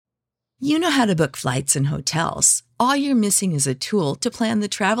You know how to book flights and hotels. All you're missing is a tool to plan the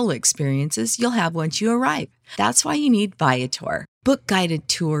travel experiences you'll have once you arrive. That's why you need Viator. Book guided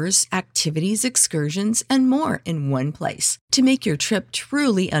tours, activities, excursions, and more in one place to make your trip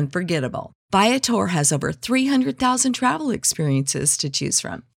truly unforgettable. Viator has over 300,000 travel experiences to choose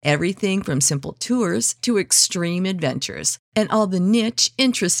from. Everything from simple tours to extreme adventures and all the niche,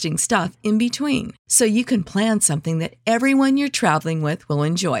 interesting stuff in between. So you can plan something that everyone you're traveling with will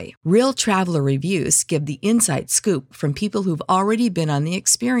enjoy. Real traveler reviews give the inside scoop from people who've already been on the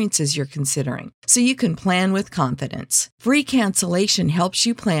experiences you're considering. So you can plan with confidence. Free cancellation helps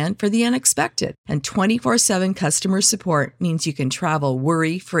you plan for the unexpected. And 24/7 customer support means you can travel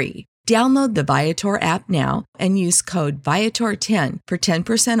worry-free. Download the Viator app now and use code Viator10 for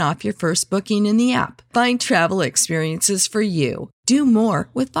 10% off your first booking in the app. Find travel experiences for you. Do more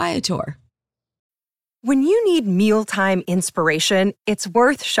with Viator. When you need mealtime inspiration, it's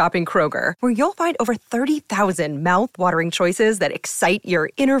worth shopping Kroger, where you'll find over 30,000 mouth-watering choices that excite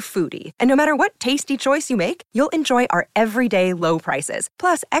your inner foodie. And no matter what tasty choice you make, you'll enjoy our everyday low prices,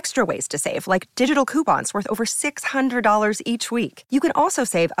 plus extra ways to save, like digital coupons worth over $600 each week. You can also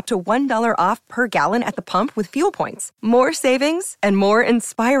save up to $1 off per gallon at the pump with fuel points. More savings and more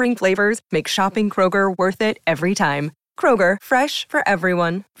inspiring flavors make shopping Kroger worth it every time. Kroger, fresh for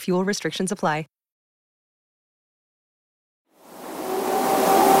everyone. Fuel restrictions apply.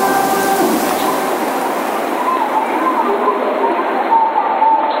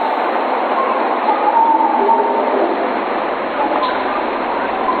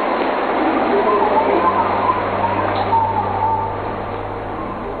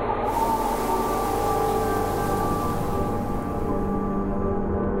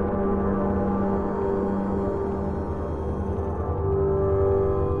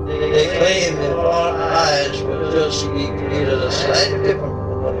 They claim that our eyes will just be created a slightly different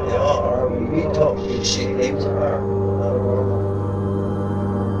from what they are. We talk these see things are not normal.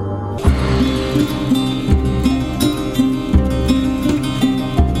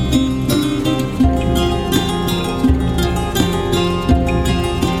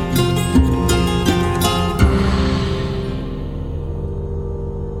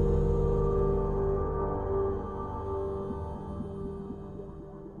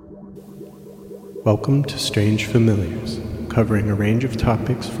 Welcome to Strange Familiars, covering a range of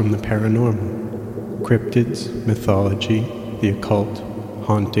topics from the paranormal, cryptids, mythology, the occult,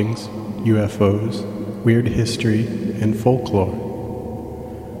 hauntings, UFOs, weird history, and folklore.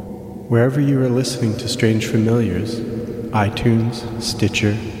 Wherever you are listening to Strange Familiars, iTunes,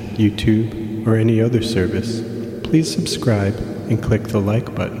 Stitcher, YouTube, or any other service, please subscribe and click the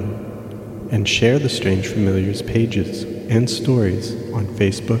like button, and share the Strange Familiars pages and stories on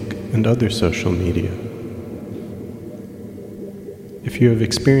Facebook and other social media. If you have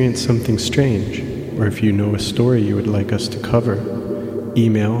experienced something strange, or if you know a story you would like us to cover,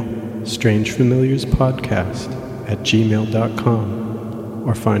 email strangefamiliarspodcast@gmail.com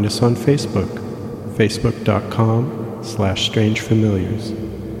or find us on Facebook, facebook.com/strangefamiliars.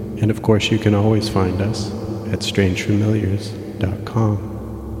 And of course you can always find us at strangefamiliars.com.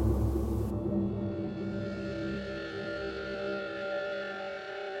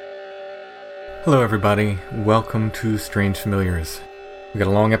 Hello everybody, welcome to Strange Familiars. We got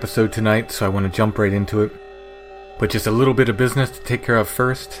a long episode tonight, so I want to jump right into it. But just a little bit of business to take care of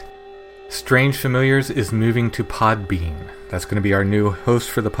first. Strange Familiars is moving to Podbean. That's going to be our new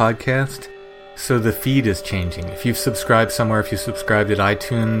host for the podcast. So the feed is changing. If you've subscribed somewhere, if you subscribed at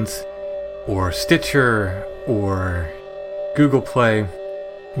iTunes, or Stitcher, or Google Play,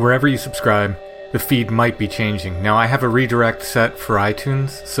 wherever you subscribe, the feed might be changing. Now I have a redirect set for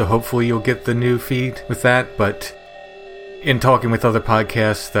iTunes, so hopefully you'll get the new feed with that, but in talking with other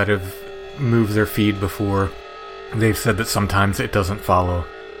podcasts that have moved their feed before, they've said that sometimes it doesn't follow.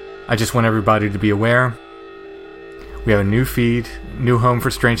 I just want everybody to be aware. We have a new feed, new home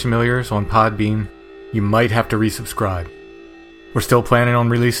for Strange Familiars on Podbean. You might have to resubscribe. We're still planning on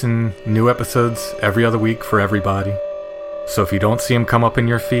releasing new episodes every other week for everybody. So if you don't see them come up in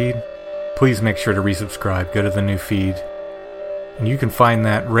your feed, please make sure to resubscribe. Go to the new feed. And you can find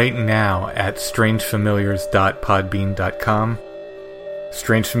that right now at strangefamiliars.podbean.com.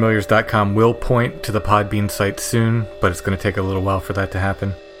 Strangefamiliars.com will point to the Podbean site soon, but it's going to take a little while for that to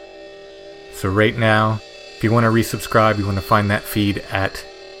happen. So right now, if you want to resubscribe, you want to find that feed at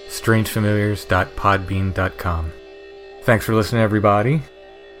strangefamiliars.podbean.com. Thanks for listening, everybody,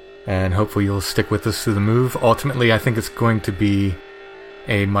 and hopefully you'll stick with us through the move. Ultimately, I think it's going to be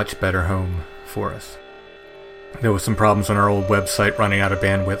a much better home for us. There was some problems on our old website running out of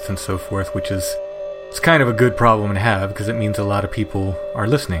bandwidth and so forth, which is It's kind of a good problem to have because it means a lot of people are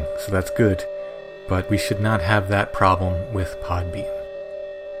listening, so that's good. But we should not have that problem with Podbean.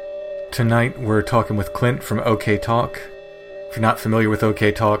 Tonight we're talking with Clint from OK Talk. If you're not familiar with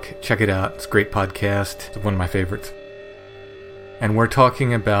OK Talk, check it out. It's a great podcast. It's one of my favorites. And we're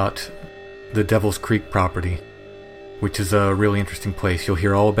talking about the Devil's Creek property, which is a really interesting place. You'll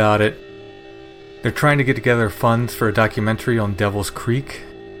hear all about it. They're trying to get together funds for a documentary on Devil's Creek.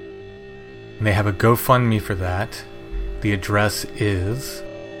 And they have a GoFundMe for that. The address is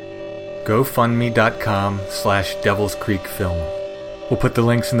gofundme.com/Devil's Creek Film. We'll put the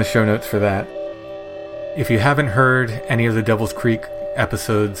links in the show notes for that. If you haven't heard any of the Devil's Creek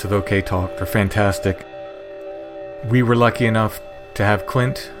episodes of OK Talk, they're fantastic. We were lucky enough to have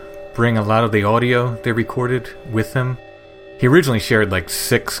Clint bring a lot of the audio they recorded with him. He originally shared like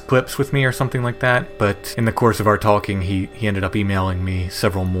 6 clips with me or something like that, but in the course of our talking, he ended up emailing me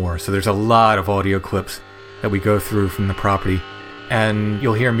several more. So there's a lot of audio clips that we go through from the property. And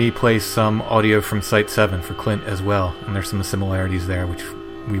you'll hear me play some audio from Site 7 for Clint as well. And there's some similarities there, which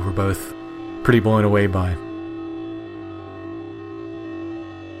we were both pretty blown away by.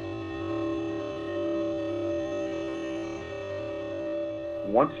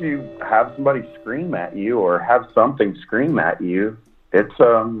 Once you have somebody scream at you or have something scream at you, it's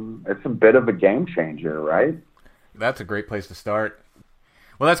a bit of a game changer, right? That's a great place to start.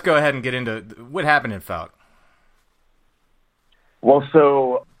 Well, let's go ahead and get into what happened in Fouke. Well,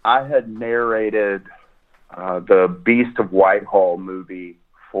 so I had narrated the Beast of Whitehall movie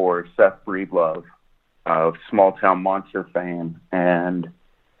for Seth Breedlove of Small Town Monster fame, and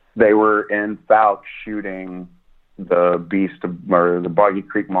they were in Fouke shooting the the Boggy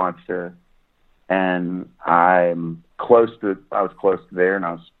Creek Monster, and I was close to there, and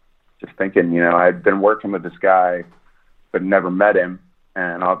I was just thinking, I'd been working with this guy, but never met him,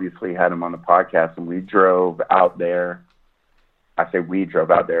 and obviously had him on the podcast, and we drove out there. I say we drove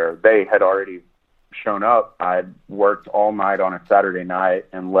out there. They had already shown up. I'd worked all night on a Saturday night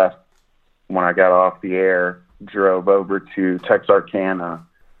and left when I got off the air, drove over to Texarkana,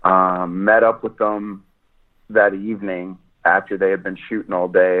 met up with them that evening after they had been shooting all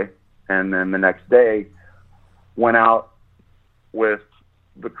day. And then the next day went out with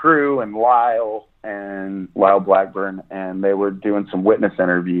the crew and Lyle Blackburn, and they were doing some witness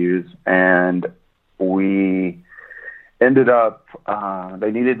interviews, and we ended up,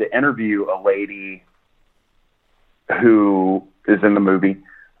 they needed to interview a lady who is in the movie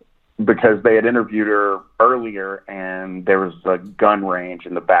because they had interviewed her earlier and there was a gun range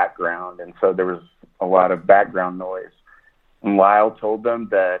in the background. And so there was a lot of background noise. And Lyle told them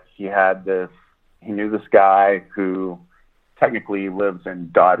that he knew this guy who technically lives in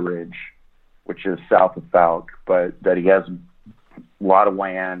Doddridge, which is south of Fouke, but that he has a lot of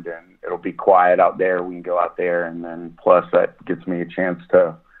land and it'll be quiet out there. We can go out there, and then plus that gets me a chance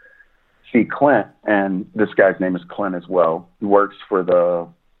to see Clint. And this guy's name is Clint as well. He works for the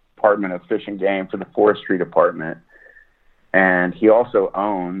Department of Fish and Game for the Forestry Department, and he also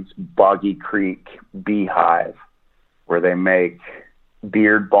owns Boggy Creek Beehive, where they make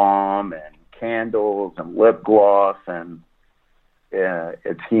beard balm and candles and lip gloss, and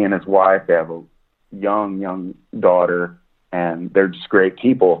it's he and his wife. They have a young daughter, and they're just great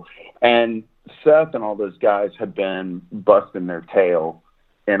people. And Seth and all those guys had been busting their tail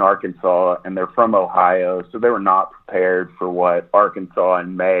in Arkansas, and they're from Ohio, so they were not prepared for what Arkansas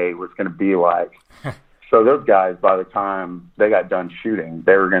in May was going to be like. So those guys, by the time they got done shooting,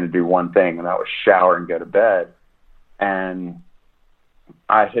 they were going to do one thing, and that was shower and go to bed. And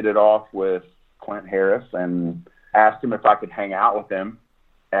I hit it off with Clint Harris and asked him if I could hang out with him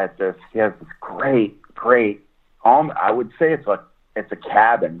at this. He has this great, I would say it's a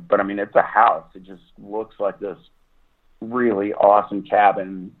cabin, but I mean, it's a house. It just looks like this really awesome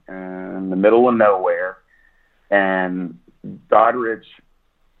cabin in the middle of nowhere. And Doddridge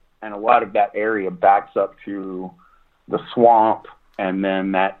and a lot of that area backs up to the swamp and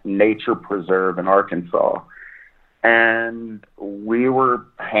then that nature preserve in Arkansas. And we were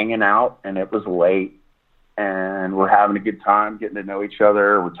hanging out, and it was late, and we're having a good time getting to know each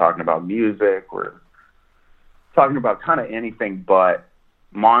other. We're talking about music. We're talking about kind of anything but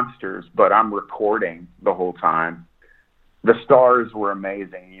monsters, but I'm recording the whole time. The stars were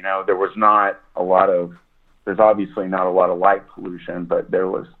amazing. There was there's obviously not a lot of light pollution, but there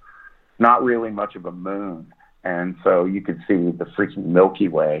was not really much of a moon. And so you could see the freaking Milky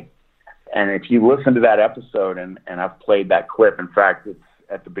Way. And if you listen to that episode, and I've played that clip, in fact, it's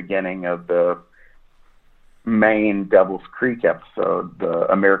at the beginning of the main Devil's Creek episode,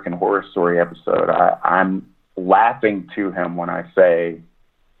 the American Horror Story episode, I'm laughing to him when I say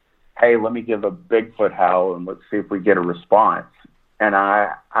hey, let me give a Bigfoot howl and let's see if we get a response. And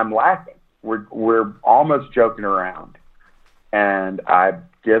I'm laughing. We're almost joking around. And I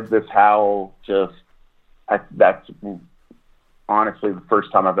give this howl that's honestly the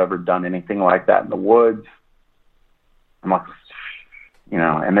first time I've ever done anything like that in the woods. I'm like,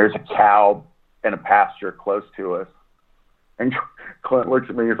 and there's a cow in a pasture close to us. And Clint looks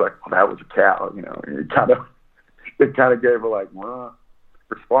at me, he's like, well, that was a cow, and it kind of gave a like,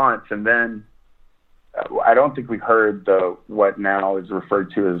 response. And then I don't think we heard what now is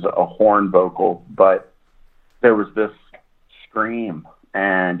referred to as a horn vocal, but there was this scream,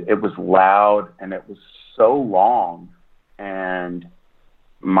 and it was loud, and it was so long. And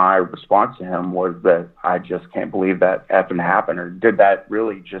my response to him was that I just can't believe that effing happened, or did that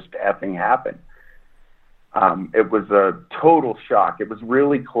really just effing happen? It was a total shock. It was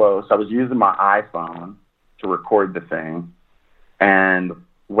really close. I was using my iPhone to record the thing, and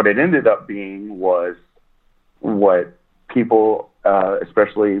what it ended up being was what people,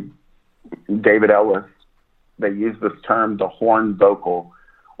 especially David Ellis, they use this term, the horn vocal,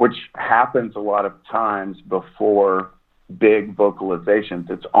 which happens a lot of times before big vocalizations.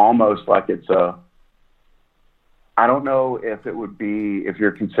 It's almost like I don't know if it would be, if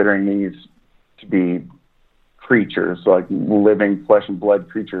you're considering these to be creatures, like living flesh and blood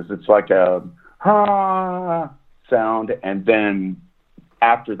creatures, it's like a sound, and then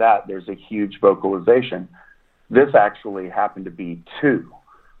after that there's a huge vocalization. This actually happened to be two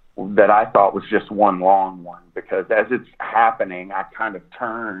that I thought was just one long one, because as it's happening, I kind of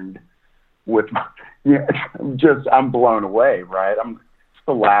turned with my, I'm blown away, right? It's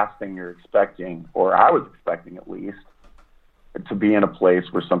the last thing you're expecting, or I was expecting at least, to be in a place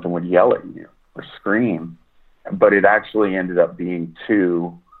where something would yell at you or scream. But it actually ended up being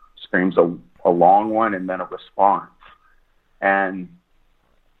two screams, a long one and then a response. And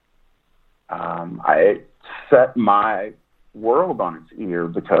I set my world on its ear,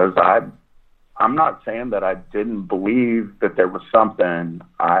 because I'm not saying that I didn't believe that there was something.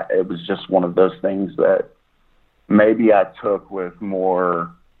 It was just one of those things that maybe I took with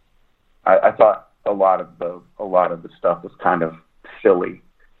more. I thought a lot of the stuff was kind of silly,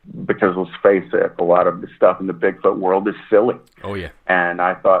 because let's face it, a lot of the stuff in the Bigfoot world is silly. Oh yeah. And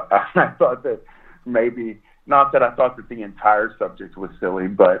I thought that maybe, not that I thought that the entire subject was silly,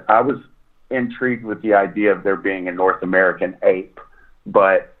 but I was intrigued with the idea of there being a North American ape,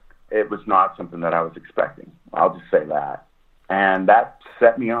 but it was not something that I was expecting. I'll just say that. And that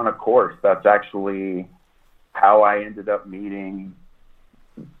set me on a course. That's actually how I ended up meeting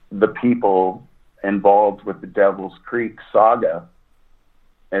the people involved with the Devil's Creek saga,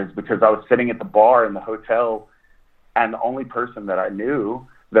 is because I was sitting at the bar in the hotel, and the only person that I knew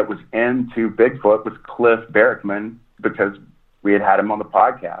that was into Bigfoot was Cliff Barackman, because we had him on the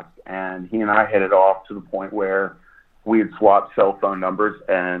podcast, and he and I hit it off to the point where we had swapped cell phone numbers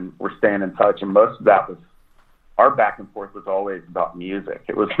and we're staying in touch. And most of that was, our back and forth was always about music.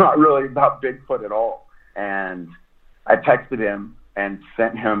 It was not really about Bigfoot at all. And I texted him and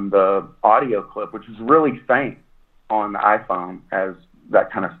sent him the audio clip, which was really faint on the iPhone, as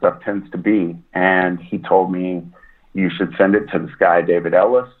that kind of stuff tends to be. And he told me, you should send it to this guy, David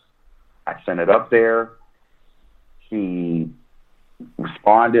Ellis. I sent it up there. He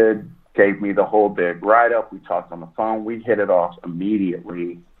responded, gave me the whole big write-up. We talked on the phone. We hit it off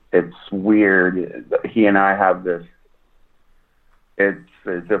immediately. It's weird. He and I have this, it's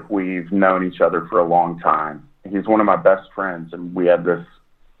as if we've known each other for a long time. He's one of my best friends, and we have this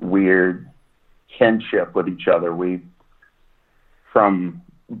weird kinship with each other. From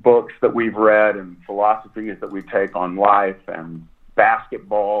books that we've read and philosophies that we take on life and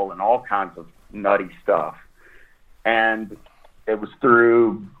basketball and all kinds of nutty stuff. And it was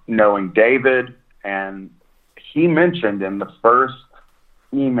through knowing David, and he mentioned in the first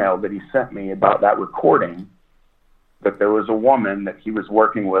email that he sent me about that recording that there was a woman that he was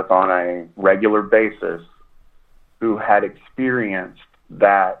working with on a regular basis who had experienced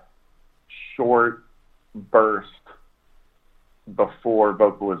that short burst before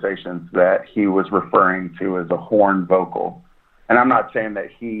vocalizations that he was referring to as a horn vocal. And I'm not saying that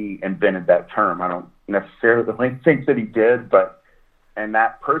he invented that term. I don't necessarily think that he did, and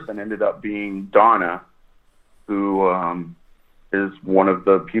that person ended up being Donna, who is one of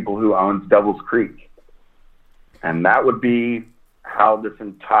the people who owns Devil's Creek. And that would be how this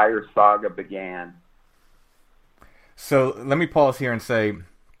entire saga began. So let me pause here and say,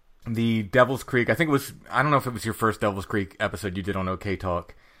 the Devil's Creek, I think it was, I don't know if it was your first Devil's Creek episode you did on OK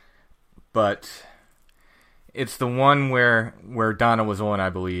Talk, but it's the one where Donna was on, I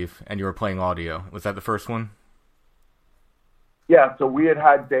believe, and you were playing audio. Was that the first one? Yeah, so we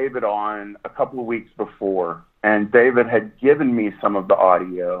had David on a couple of weeks before, and David had given me some of the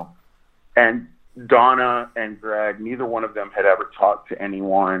audio, and Donna and Greg, neither one of them had ever talked to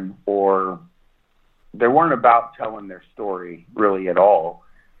anyone, or they weren't about telling their story really at all.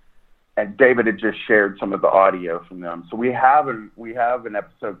 And David had just shared some of the audio from them. So we have an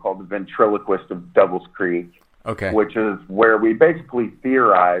episode called The Ventriloquist of Devil's Creek, okay, which is where we basically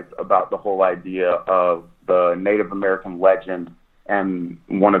theorize about the whole idea of the Native American legend and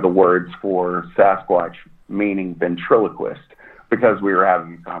one of the words for Sasquatch meaning ventriloquist, because we were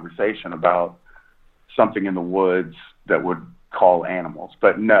having a conversation about something in the woods that would call animals.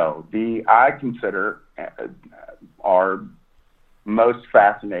 But no, I consider our most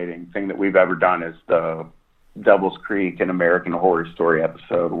fascinating thing that we've ever done is the Devil's Creek, an American Horror Story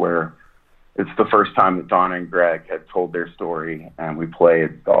episode, where it's the first time that Donna and Greg had told their story, and we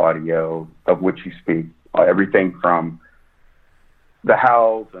played the audio of which you speak. Everything from the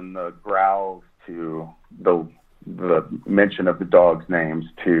howls and the growls to the mention of the dogs' names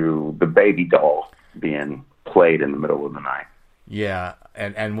to the baby doll being played in the middle of the night. Yeah,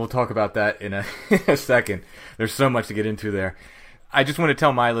 and we'll talk about that in a second. There's so much to get into there. I just want to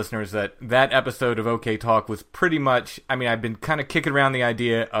tell my listeners that episode of OK Talk was pretty much, I mean, I've been kind of kicking around the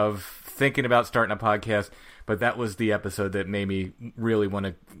idea of thinking about starting a podcast, but that was the episode that made me really want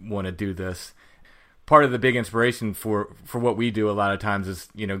to do this. Part of the big inspiration for what we do a lot of times is,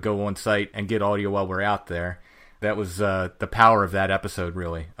 go on site and get audio while we're out there. That was the power of that episode,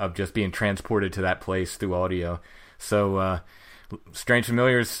 really, of just being transported to that place through audio. So, Strange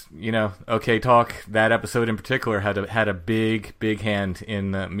Familiars, OK Talk, that episode in particular had a big hand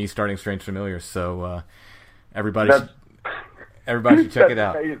in me starting Strange Familiars. So everybody should check it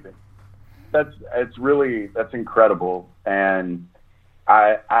out. Amazing. That's incredible, and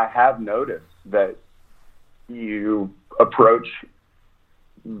I have noticed that you approach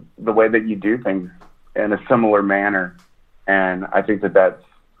the way that you do things in a similar manner, and I think that that's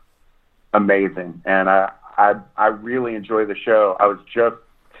amazing. And I really enjoy the show. I was just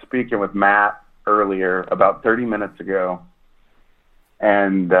speaking with Matt earlier, about 30 minutes ago,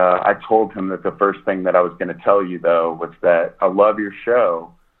 and I told him that the first thing that I was going to tell you, though, was that I love your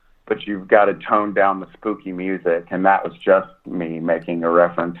show, but you've got to tone down the spooky music. And that was just me making a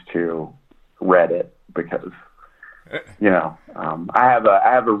reference to Reddit, because I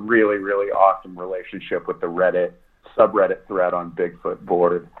have a really, really awesome relationship with the Reddit subreddit thread on Bigfoot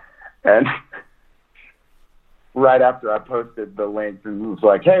board, and right after I posted the link and was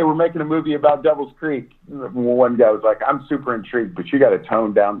like, "Hey, we're making a movie about Devil's Creek," one guy was like, "I'm super intrigued, but you got to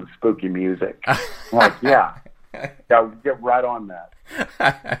tone down the spooky music." I'm like, yeah, get right on that.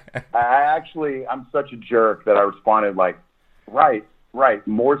 I'm such a jerk that I responded like, right,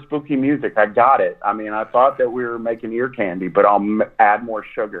 more spooky music. I got it. I mean, I thought that we were making ear candy, but I'll add more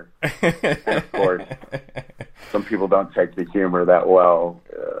sugar. And of course, some people don't take the humor that well.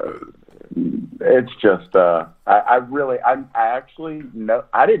 It's just, I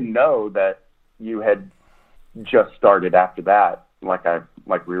didn't know that you had just started after that.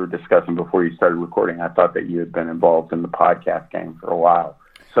 Like we were discussing before you started recording, I thought that you had been involved in the podcast game for a while.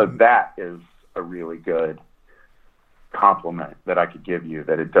 So that is a really good compliment that I could give you,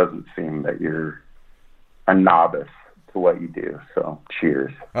 that it doesn't seem that you're a novice to what you do. So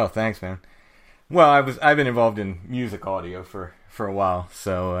cheers. Oh, thanks, man. Well, I've been involved in music audio for a while,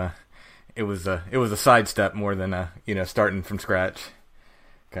 so it was a sidestep more than starting from scratch.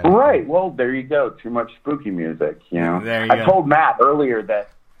 Right. Well, there you go. Too much spooky music. There you I go. told Matt earlier that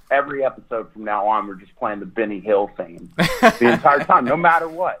every episode from now on, we're just playing the Benny Hill theme the entire time, no matter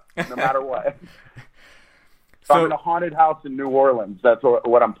what. So I'm in a haunted house in New Orleans. That's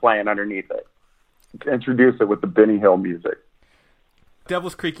what I'm playing underneath it. To introduce it with the Benny Hill music.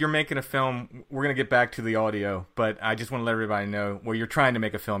 Devil's Creek, you're making a film. We're going to get back to the audio, but I just want to let everybody know, well, you're trying to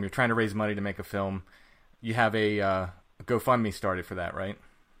make a film. You're trying to raise money to make a film. You have a GoFundMe started for that, right?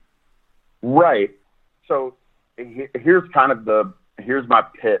 Right. So here's my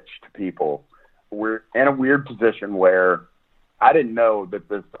pitch to people. We're in a weird position where I didn't know that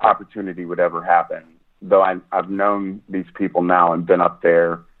this opportunity would ever happen, though I've known these people now and been up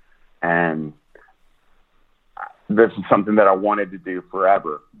there, and this is something that I wanted to do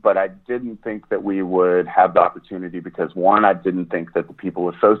forever. But I didn't think that we would have the opportunity because, one, I didn't think that the people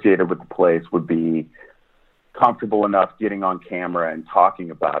associated with the place would be comfortable enough getting on camera and talking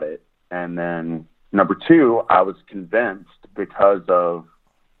about it. And then number two, I was convinced, because of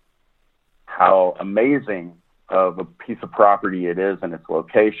how amazing of a piece of property it is and its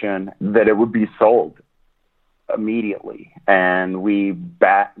location, that it would be sold immediately. And we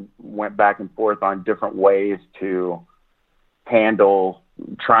went back and forth on different ways to handle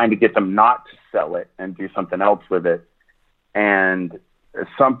trying to get them not to sell it and do something else with it. And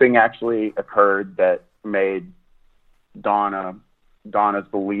something actually occurred that made Donna's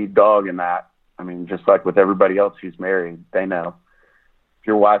the lead dog in that. I mean, just like with everybody else who's married, they know. If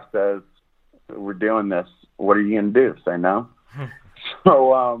your wife says, we're doing this, what are you going to do? Say no?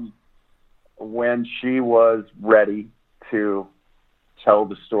 So when she was ready to tell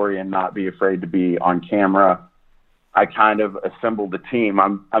the story and not be afraid to be on camera, I kind of assembled a team.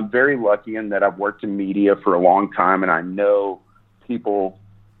 I'm very lucky in that I've worked in media for a long time, and I know people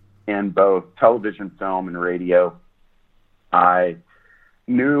in both television, film, and radio. I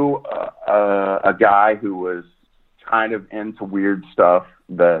knew a guy who was kind of into weird stuff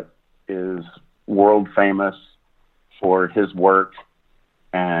that is world famous for his work,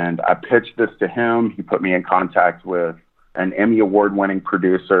 and I pitched this to him. He put me in contact with an Emmy award-winning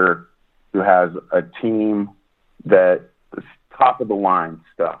producer who has a team that is top of the line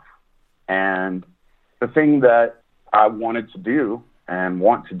stuff. And the thing that I wanted to do and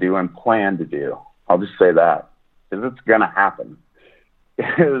want to do and plan to do, I'll just say that, is it's going to happen,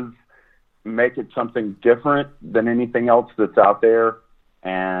 is make it something different than anything else that's out there,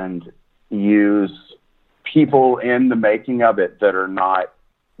 and use people in the making of it that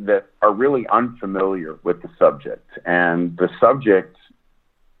are really unfamiliar with the subject. And the subject,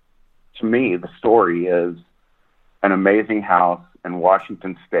 to me, the story is an amazing house in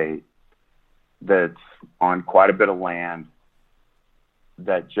Washington State that's on quite a bit of land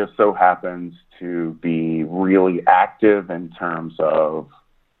that just so happens to be really active in terms of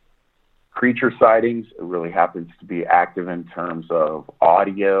creature sightings. It really happens to be active in terms of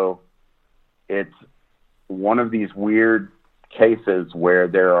audio. It's one of these weird cases where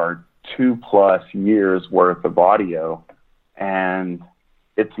there are 2+ years worth of audio, and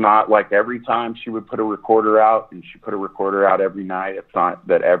it's not like every time she would put a recorder out, and she put a recorder out every night. It's not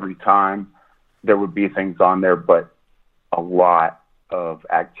that every time there would be things on there, but a lot of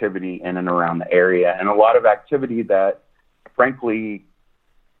activity in and around the area, and a lot of activity that frankly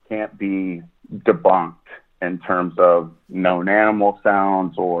can't be debunked in terms of known animal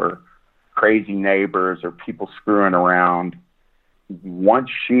sounds or crazy neighbors or people screwing around. Once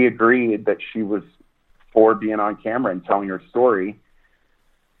she agreed that she was for being on camera and telling her story,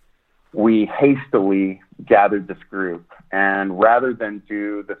 we hastily gathered this group. And rather than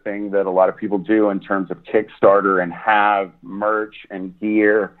do the thing that a lot of people do in terms of Kickstarter and have merch and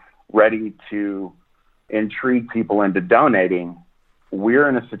gear ready to intrigue people into donating, we're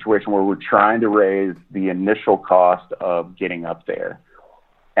in a situation where we're trying to raise the initial cost of getting up there.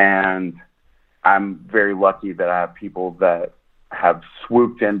 And I'm very lucky that I have people that have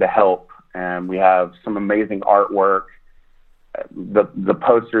swooped in to help, and we have some amazing artwork. The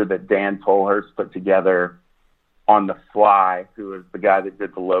poster that Dan Tolhurst put together on the fly, who is the guy that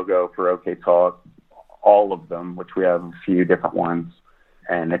did the logo for OK Talk, all of them, which we have a few different ones,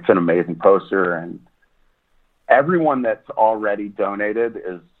 and it's an amazing poster. And everyone that's already donated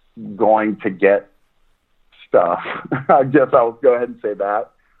is going to get stuff. I guess I'll go ahead and say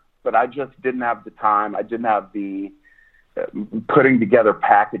that. But I just didn't have the time. I didn't have the putting together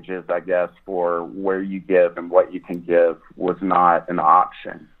packages, I guess, for where you give and what you can give was not an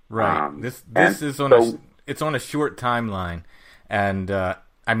option. Right. This is on it's on a short timeline, and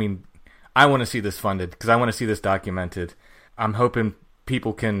I mean, I want to see this funded because I want to see this documented. I'm hoping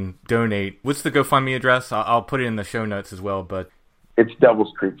people can donate. What's the GoFundMe address? I'll put it in the show notes as well. But it's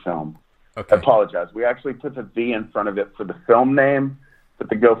Devil's Creek Film. Okay. I apologize. We actually put the V in front of it for the film name, but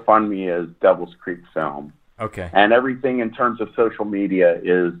the GoFundMe is Devil's Creek Film. Okay. And everything in terms of social media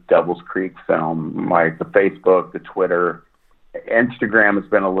is Devil's Creek Film, like the Facebook, the Twitter. Instagram has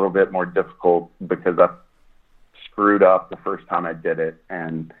been a little bit more difficult because I screwed up the first time I did it.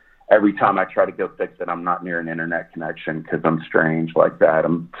 And every time I try to go fix it, I'm not near an internet connection because I'm strange like that.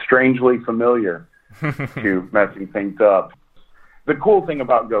 I'm strangely familiar to messing things up. The cool thing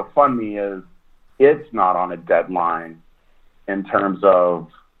about GoFundMe is it's not on a deadline in terms of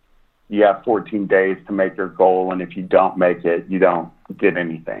you have 14 days to make your goal, and if you don't make it, you don't get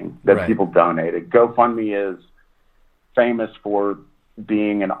anything that right. people donated. GoFundMe is famous for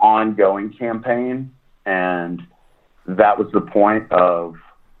being an ongoing campaign, and that was the point of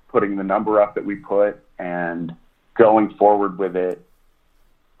putting the number up that we put and going forward with it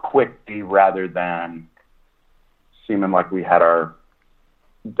quickly rather than seeming like we had our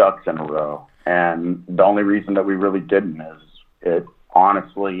ducks in a row. And the only reason that we really didn't is it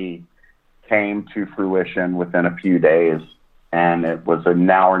honestly came to fruition within a few days, and it was a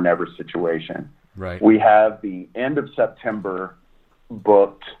now or never situation. Right. We have the end of September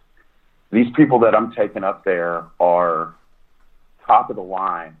booked. These people that I'm taking up there are top of the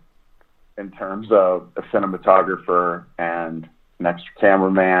line in terms of a cinematographer and an extra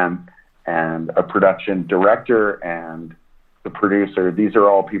cameraman and a production director and the producer. These are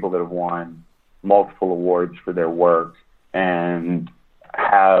all people that have won multiple awards for their work and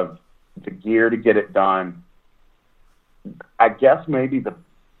have the gear to get it done. I guess maybe the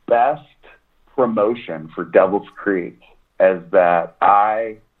best promotion for Devil's Creek is that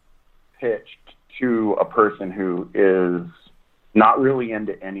I pitched to a person who is not really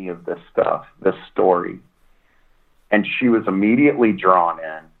into any of this stuff, this story. And she was immediately drawn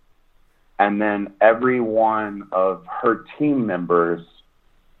in. And then every one of her team members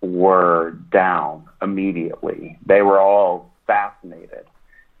were down immediately. They were all fascinated.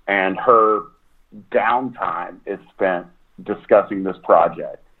 And her downtime is spent discussing this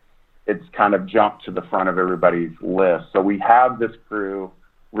project. It's kind of jumped to the front of everybody's list. So we have this crew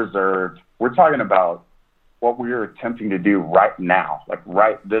reserved. We're talking about what we're attempting to do right now, like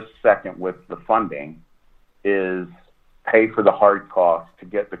right this second with the funding, is pay for the hard costs to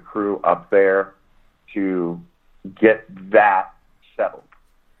get the crew up there to get that settled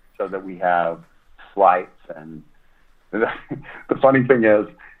so that we have flights. And the funny thing is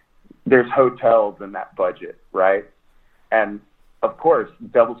there's hotels in that budget, right? And of course,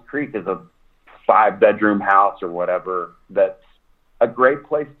 Devil's Creek is a 5-bedroom house or whatever that's a great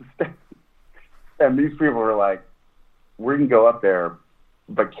place to stay. And these people are like, we can go up there,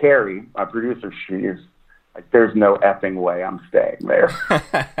 but Carrie, my producer, she's like, there's no effing way I'm staying there.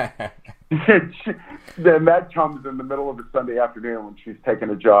 Then that comes in the middle of a Sunday afternoon when she's taking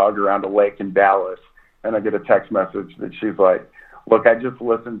a jog around a lake in Dallas, and I get a text message that she's like, look, I just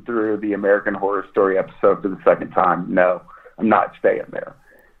listened through the American Horror Story episode for the second time. No, I'm not staying there.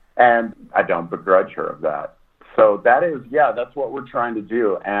 And I don't begrudge her of that. So that is, yeah, that's what we're trying to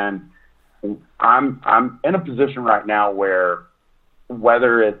do. And I'm in a position right now where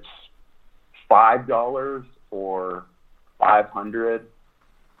whether it's $5 or $500,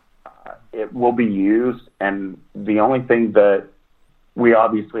 it will be used. And the only thing that we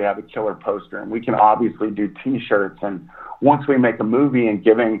obviously have a killer poster, and we can obviously do T-shirts. And once we make a movie and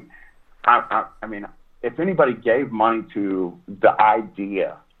giving, I mean, if anybody gave money to the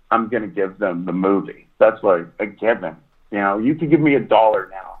idea, I'm going to give them the movie. That's like a given. You know, you could give me $1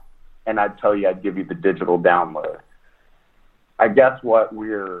 now, and I'd tell you I'd give you the digital download. I guess what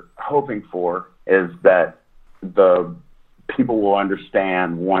we're hoping for is that the people will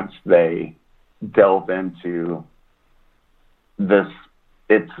understand once they delve into this.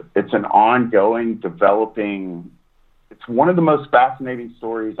 It's an ongoing, developing. It's one of the most fascinating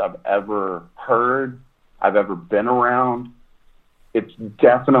stories I've ever heard, I've ever been around. It's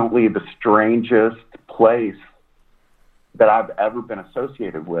definitely the strangest place that I've ever been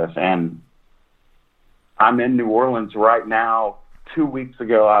associated with. And I'm in New Orleans right now. 2 weeks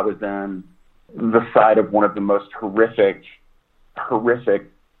ago, I was in the site of one of the most horrific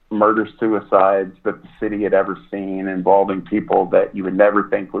murder-suicides that the city had ever seen, involving people that you would never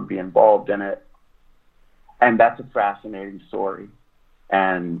think would be involved in it. And that's a fascinating story.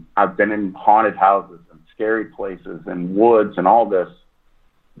 And I've been in haunted houses and scary places and woods and all this.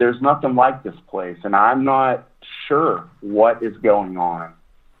 There's nothing like this place, and I'm not sure what is going on.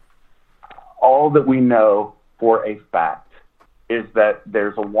 All that we know for a fact is that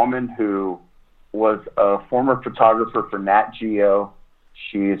there's a woman who was a former photographer for Nat Geo.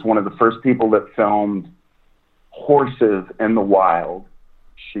 She's one of the first people that filmed horses in the wild.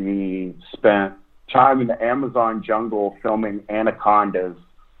 She spent time in the Amazon jungle filming anacondas,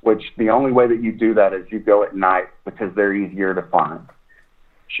 which the only way that you do that is you go at night because they're easier to find.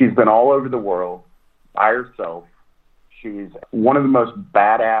 She's been all over the world by herself. She's one of the most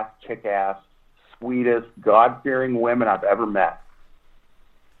badass, kick-ass, sweetest, God-fearing women I've ever met.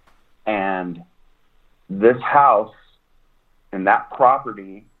 And this house and that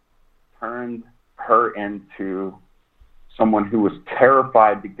property turned her into someone who was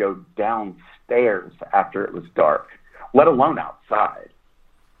terrified to go downstairs after it was dark, let alone outside.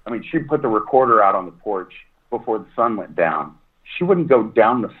 I mean, she put the recorder out on the porch before the sun went down. She wouldn't go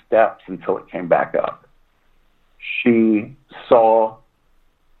down the steps until it came back up. She saw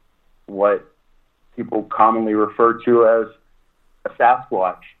what people commonly refer to as a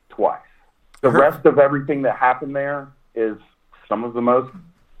Sasquatch twice. The rest of everything that happened there is some of the most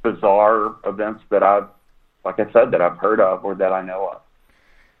bizarre events that I've heard of or that I know of.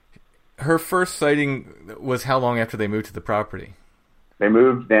 Her first sighting was how long after they moved to the property? They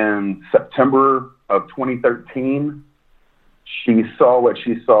moved in September of 2013. She saw what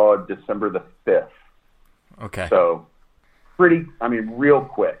she saw December the 5th. Okay. So real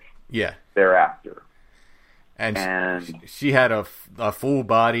quick. Yeah. Thereafter. And she had a full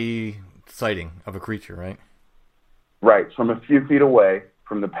body sighting of a creature, right? Right, from a few feet away,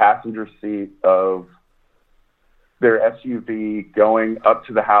 from the passenger seat of their SUV going up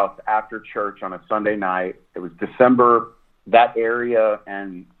to the house after church on a Sunday night. It was December, that area,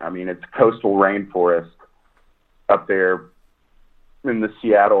 and I mean, it's coastal rainforest up there in the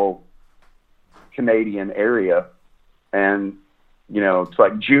Seattle, Canadian area. And, you know, it's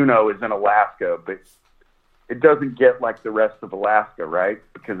like Juneau is in Alaska, but it doesn't get like the rest of Alaska, right?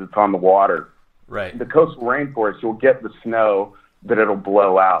 Because it's on the water. Right. The coastal rainforest, you'll get the snow, but it'll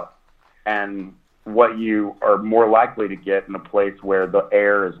blow out. And what you are more likely to get in a place where the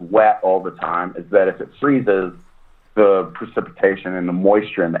air is wet all the time is that if it freezes, the precipitation and the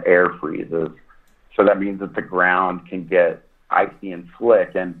moisture in the air freezes. So that means that the ground can get icy and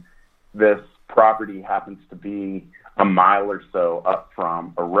slick. And this property happens to be a mile or so up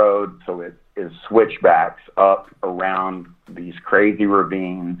from a road, so it is switchbacks up around these crazy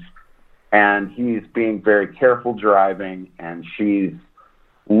ravines. And he's being very careful driving, and she's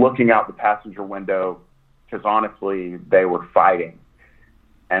looking out the passenger window because honestly, they were fighting.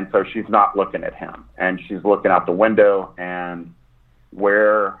 And so she's not looking at him, and she's looking out the window, and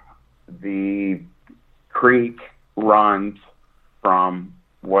where the creek runs from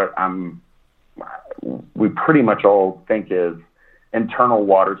what we pretty much all think is internal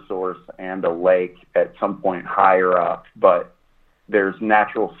water source and a lake at some point higher up, but there's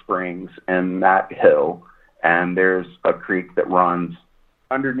natural springs in that hill, and there's a creek that runs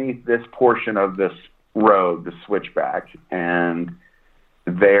underneath this portion of this road, the switchback, and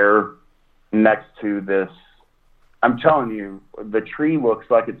they're next to this. I'm telling you, the tree looks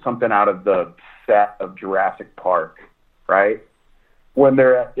like it's something out of the set of Jurassic Park, right? When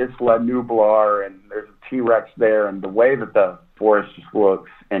they're at Isla Nublar and there's a T-Rex there, and the way that the forest just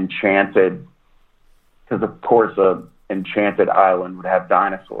looks enchanted, because of course a enchanted island would have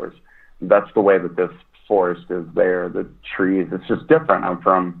dinosaurs. That's the way that this forest is there, the trees. It's just different. I'm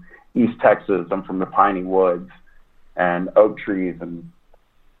from East Texas. I'm from the piney woods and oak trees, and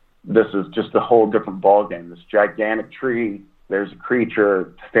this is just a whole different ballgame. This gigantic tree, there's a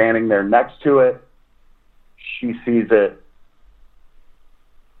creature standing there next to it. She sees it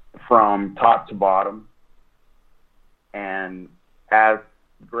from top to bottom, and as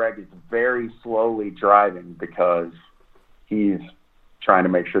Greg is very slowly driving because he's trying to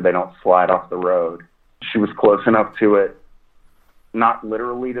make sure they don't slide off the road, she was close enough to it, not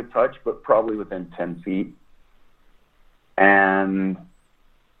literally to touch, but probably within 10 feet. And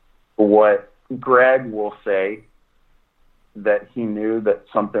what Greg will say that he knew that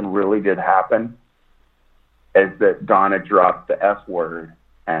something really did happen is that Donna dropped the F word,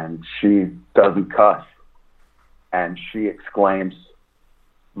 and she doesn't cuss. And she exclaims,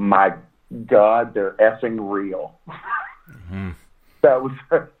 "My God, they're effing real." Mm-hmm. That was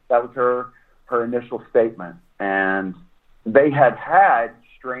her initial statement. And they had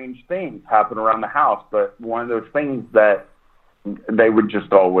strange things happen around the house, but one of those things that they would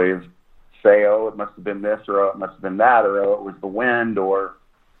just always say, "Oh, it must have been this," or "Oh, it must have been that," or "Oh, it was the wind," or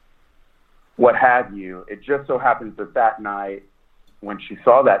what have you. It just so happens that night when she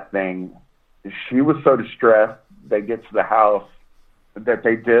saw that thing, she was so distressed. They get to the house that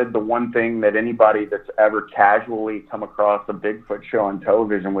they did the one thing that anybody that's ever casually come across a Bigfoot show on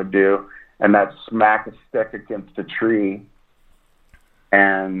television would do, and that's smack a stick against a tree.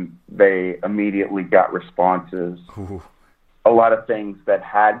 And they immediately got responses. Ooh. A lot of things that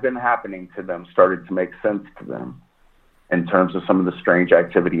had been happening to them started to make sense to them in terms of some of the strange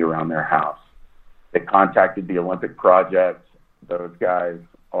activity around their house. They contacted the Olympic Project. Those guys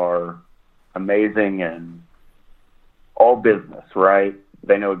are amazing and all business, right?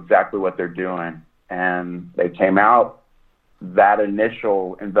 They know exactly what they're doing. And they came out. That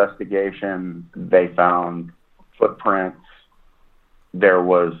initial investigation, they found footprints. There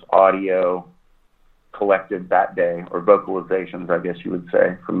was audio collected that day, or vocalizations, I guess you would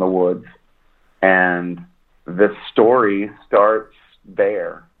say, from the woods. And this story starts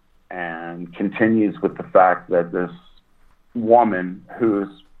there and continues with the fact that this woman,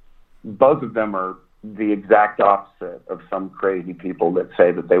 both of them are the exact opposite of some crazy people that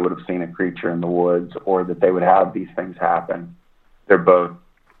say that they would have seen a creature in the woods or that they would have these things happen. They're both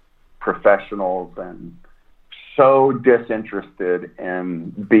professionals and so disinterested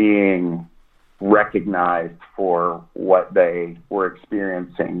in being recognized for what they were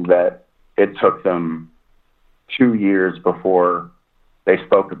experiencing that it took them 2 years before they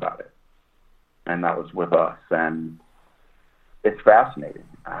spoke about it. And that was with us. And it's fascinating.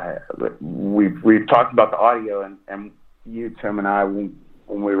 We've talked about the audio, and you, Tim, and I, when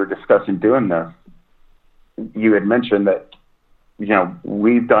we were discussing doing this, you had mentioned that,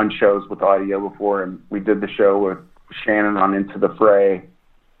 we've done shows with audio before, and we did the show with Shannon on Into the Fray,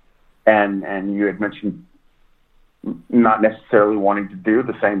 and you had mentioned not necessarily wanting to do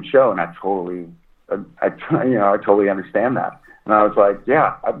the same show, and I totally understand that. And I was like,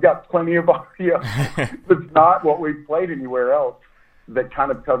 yeah, I've got plenty of audio that's not what we've played anywhere else that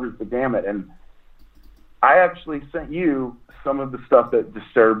kind of covers the gamut. And I actually sent you some of the stuff that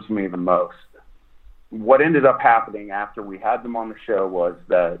disturbs me the most. What ended up happening after we had them on the show was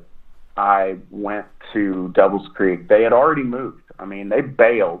that I went to Devil's Creek. They had already moved. I mean, they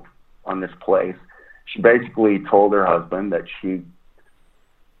bailed on this place. She basically told her husband that she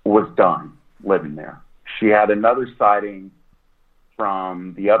was done living there. She had another sighting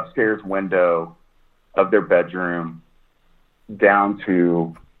from the upstairs window of their bedroom down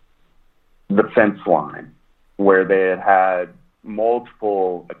to the fence line, where they had had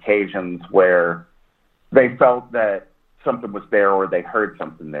multiple occasions where they felt that something was there or they heard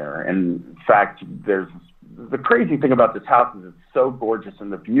something there. And in fact, the crazy thing about this house is it's so gorgeous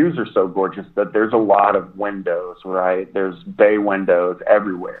and the views are so gorgeous that there's a lot of windows, right? There's bay windows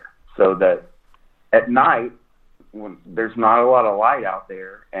everywhere, so that at night, when there's not a lot of light out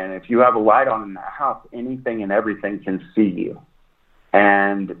there, and if you have a light on in that house, anything and everything can see you.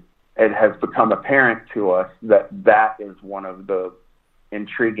 And it has become apparent to us that that is one of the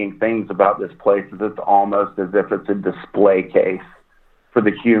intriguing things about this place, is it's almost as if it's a display case for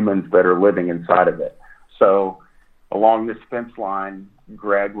the humans that are living inside of it. So along this fence line,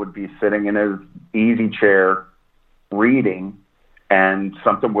 Greg would be sitting in his easy chair reading, and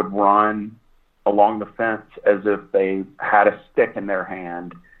something would run along the fence as if they had a stick in their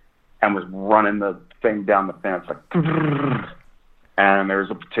hand and was running the thing down the fence, like, and there's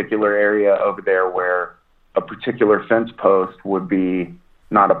a particular area over there where a particular fence post would be,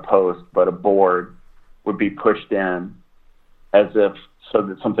 not a post, but a board would be pushed in as if so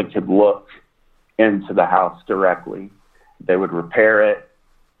that something could look into the house directly. They would repair it,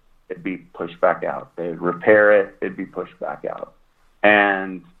 it'd be pushed back out. They'd repair it, it'd be pushed back out.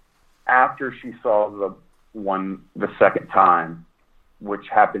 And after she saw the second time, which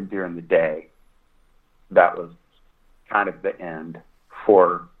happened during the day, that was kind of the end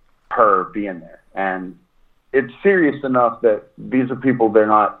for her being there. And it's serious enough that these are people, they're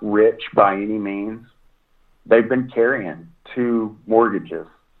not rich by any means. They've been carrying 2 mortgages.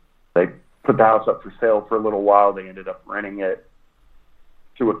 They put the house up for sale for a little while. They ended up renting it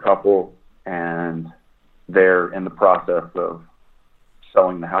to a couple, and they're in the process of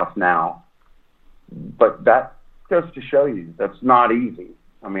selling the house now. But that goes to show you that's not easy.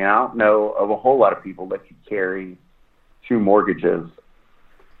 I mean, I don't know of a whole lot of people that could carry 2 mortgages,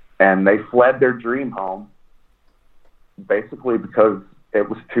 and they fled their dream home basically because it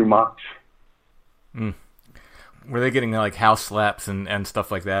was too much. Were they getting like house slaps and stuff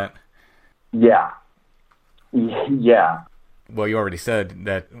like that? Yeah. Well, you already said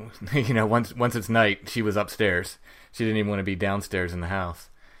that, once it's night, she was upstairs. She didn't even want to be downstairs in the house.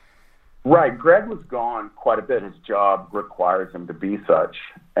 Right. Greg was gone quite a bit. His job requires him to be such.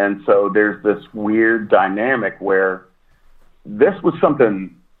 And so there's this weird dynamic where this was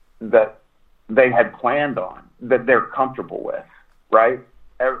something that they had planned on, that they're comfortable with, right?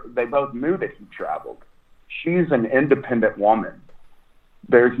 They both knew that he traveled. She's an independent woman.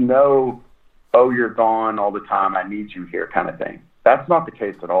 There's no, oh, you're gone all the time, I need you here kind of thing. That's not the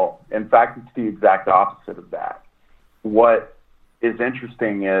case at all. In fact, it's the exact opposite of that. What is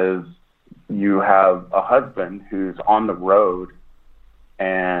interesting is you have a husband who's on the road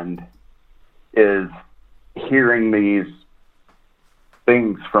and is hearing these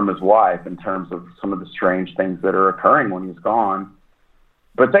things from his wife in terms of some of the strange things that are occurring when he's gone,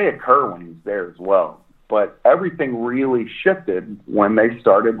 but they occur when he's there as well. But everything really shifted when they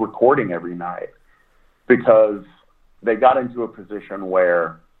started recording every night, because they got into a position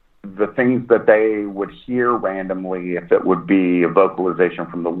where the things that they would hear randomly, if it would be a vocalization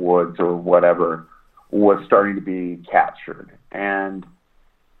from the woods or whatever, was starting to be captured. And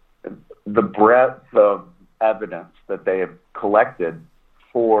the breadth of evidence that they have collected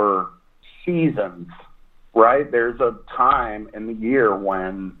for seasons, right? There's a time in the year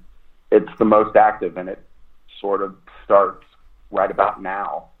when it's the most active, and it sort of starts right about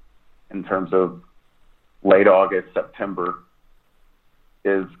now in terms of late August, September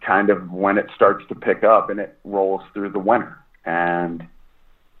is kind of when it starts to pick up, and it rolls through the winter. And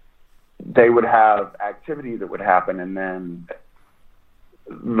they would have activity that would happen, and then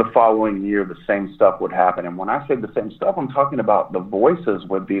the following year the same stuff would happen. And when I say the same stuff, I'm talking about the voices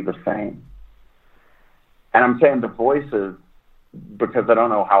would be the same. And I'm saying the voices because I don't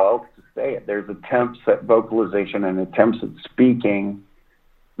know how else to say it. There's attempts at vocalization and attempts at speaking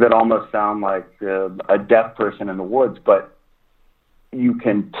that almost sound like a deaf person in the woods, but you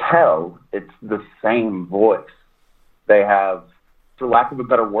can tell it's the same voice. They have, for lack of a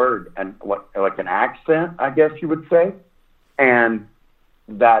better word, and like an accent, I guess you would say. And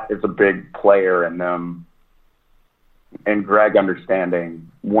that is a big player in them, and Greg understanding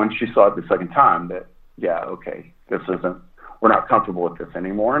once she saw it the second time that, yeah, okay, we're not comfortable with this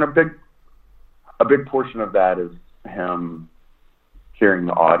anymore. And a big portion of that is him hearing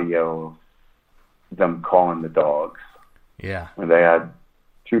the audio of them calling the dogs. Yeah. When they had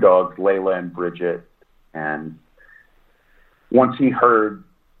 2 dogs, Layla and Bridget, and once he heard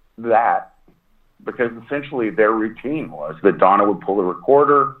that, because essentially their routine was that Donna would pull the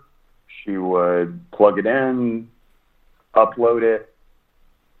recorder, she would plug it in, upload it,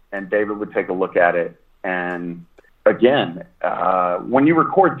 and David would take a look at it. And again, when you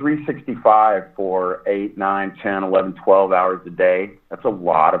record 365 for 8, 9, 10, 11, 12 hours a day, that's a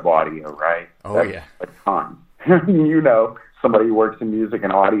lot of audio, right? Oh, yeah. A ton. You know, somebody who works in music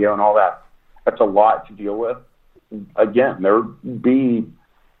and audio and all that, that's a lot to deal with. Again, there would be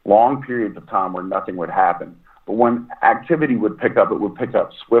long periods of time where nothing would happen. But when activity would pick up, it would pick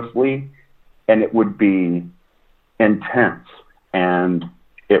up swiftly, and it would be intense, and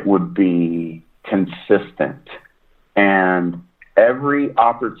it would be consistent. And every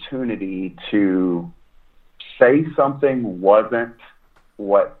opportunity to say something wasn't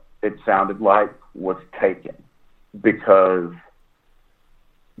what it sounded like was taken, because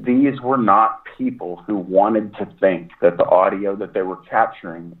these were not people who wanted to think that the audio that they were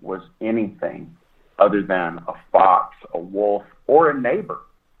capturing was anything other than a fox, a wolf, or a neighbor,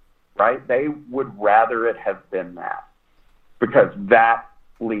 right? They would rather it have been that, because that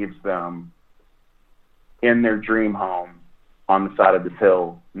leaves them in their dream home on the side of this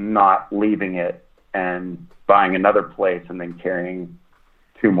hill, not leaving it and buying another place and then carrying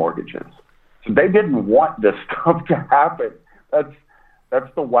 2 mortgages. So they didn't want this stuff to happen.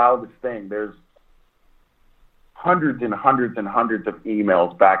 That's the wildest thing. There's hundreds and hundreds and hundreds of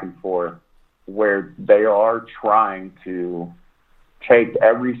emails back and forth where they are trying to take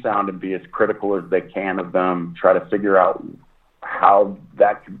every sound and be as critical as they can of them, try to figure out how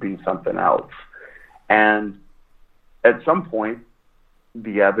that could be something else. And at some point,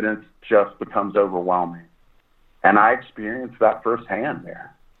 the evidence just becomes overwhelming. And I experienced that firsthand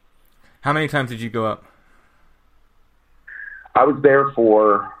there. How many times did you go up? I was there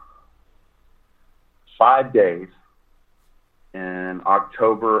for 5 days in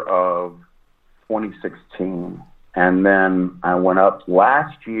October of 2016. And then I went up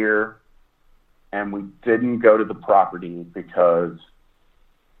last year, and we didn't go to the property because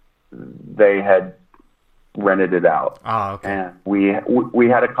they had rented it out. Oh, okay. And we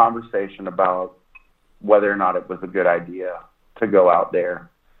had a conversation about whether or not it was a good idea to go out there.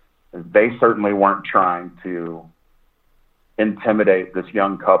 They certainly weren't trying to intimidate this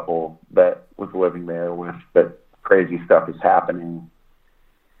young couple that was living there with that crazy stuff is happening.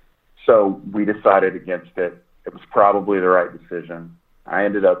 So we decided against it. It was probably the right decision. I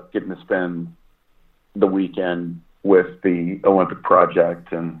ended up getting to spend the weekend with the Olympic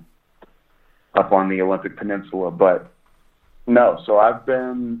Project and up on the Olympic Peninsula. But no, so I've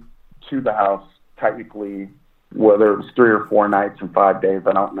been to the house technically, whether it was 3 or 4 nights and 5 days,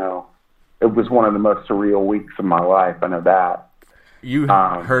 I don't know. It was one of the most surreal weeks of my life. I know that. You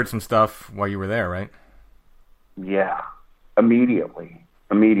heard some stuff while you were there, right? Yeah, immediately.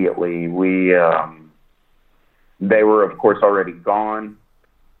 We, they were, of course, already gone.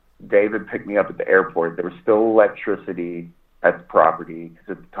 David picked me up at the airport. There was still electricity at the property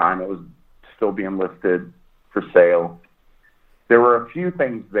because at the time it was still being listed for sale. There were a few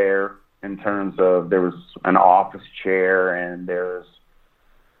things there in terms of there was an office chair and there's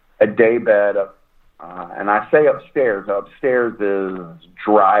a day bed up, and I say upstairs. Upstairs is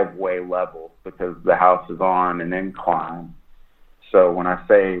driveway level because the house is on an incline. So when I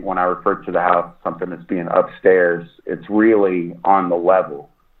refer to the house, something as being upstairs, it's really on the level.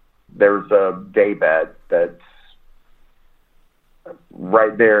 There's a day bed that's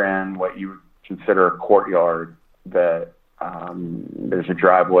right there in what you would consider a courtyard that there's a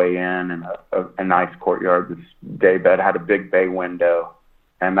driveway in and a nice courtyard. This day bed had a big bay window,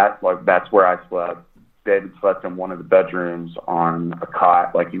 and that's where I slept. David slept in one of the bedrooms on a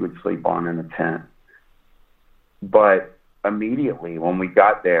cot like you would sleep on in a tent. But immediately when we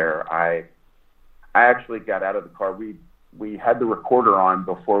got there, I actually got out of the car. We had the recorder on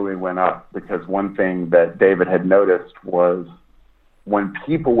before we went up because one thing that David had noticed was when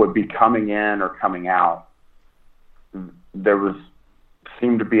people would be coming in or coming out, there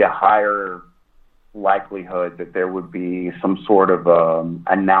seemed to be a higher likelihood that there would be some sort of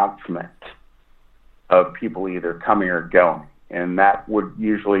announcement of people either coming or going. And that would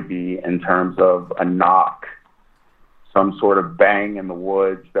usually be in terms of a knock, some sort of bang in the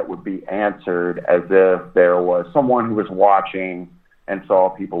woods that would be answered as if there was someone who was watching and saw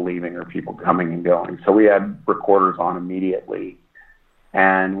people leaving or people coming and going. So we had recorders on immediately,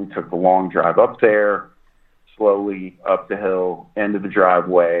 and we took the long drive up there, slowly up the hill, into the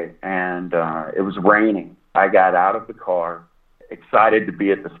driveway, and it was raining. I got out of the car, excited to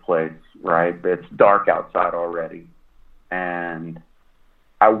be at this place, right? It's dark outside already. And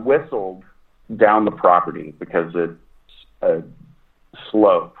I whistled down the property because it's a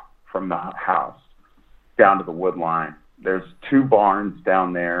slope from the house down to the wood line. There's 2 barns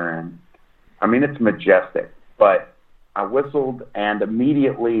down there, and I mean, it's majestic. But I whistled and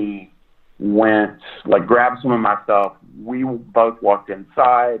immediately went, like, grabbed some of my stuff. We both walked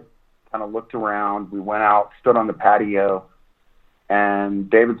inside, kind of looked around. We went out, stood on the patio, and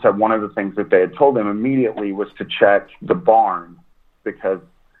David said one of the things that they had told him immediately was to check the barn, because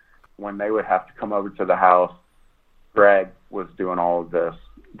when they would have to come over to the house, Greg was doing all of this.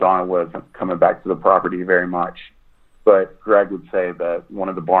 Donna wasn't coming back to the property very much. But Greg would say that one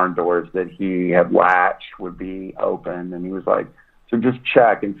of the barn doors that he had latched would be open, and he was like, so just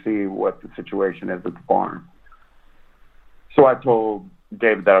check and see what the situation is at the barn. So I told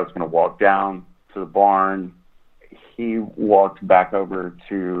David that I was going to walk down to the barn. He walked back over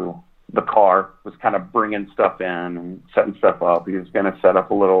to the car, was kind of bringing stuff in and setting stuff up. He was going to set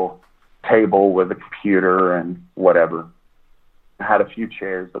up a little table with a computer and whatever. I had a few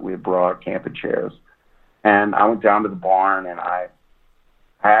chairs that we had brought, camping chairs. And I went down to the barn, and I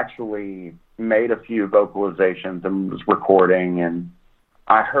actually made a few vocalizations and was recording, and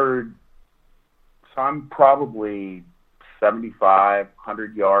I heard, so I'm probably 75,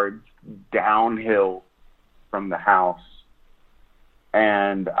 100 yards downhill from the house,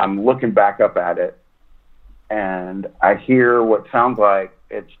 and I'm looking back up at it, and I hear what sounds like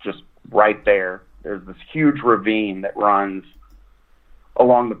it's just right there. There's this huge ravine that runs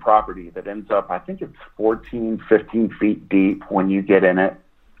along the property that ends up, I think it's 14, 15 feet deep when you get in it.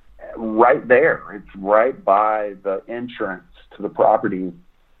 Right there. It's right by the entrance to the property,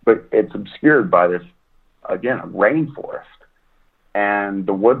 but it's obscured by this, again, a rainforest. And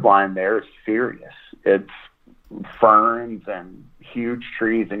the wood line there is serious. It's ferns and huge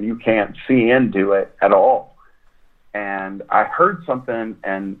trees, and you can't see into it at all. And I heard something,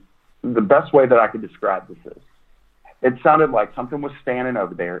 and the best way that I could describe this is, it sounded like something was standing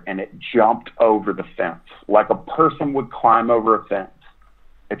over there, and it jumped over the fence, like a person would climb over a fence.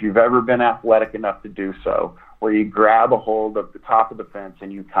 If you've ever been athletic enough to do so, where you grab a hold of the top of the fence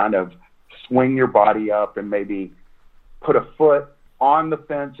and you kind of swing your body up and maybe put a foot on the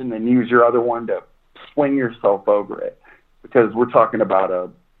fence and then use your other one to swing yourself over it. Because we're talking about a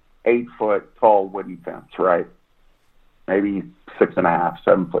 8-foot tall wooden fence, right? Maybe 6.5,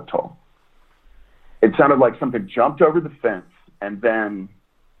 7 foot tall. It sounded like something jumped over the fence, and then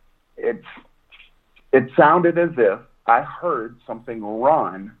it sounded as if I heard something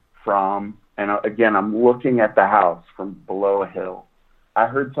run from, and again, I'm looking at the house from below a hill. I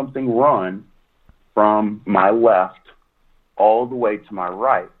heard something run from my left all the way to my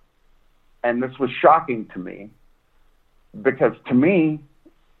right. And this was shocking to me, because to me,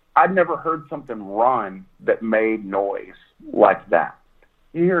 I'd never heard something run that made noise like that.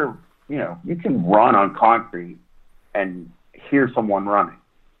 You hear, you can run on concrete and hear someone running.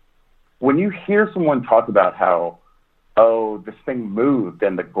 When you hear someone talk about how, oh, this thing moved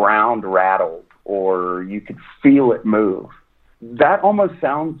and the ground rattled, or you could feel it move, that almost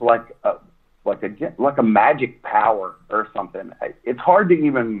sounds like a magic power or something. It's hard to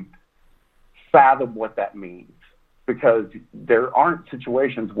even fathom what that means, because there aren't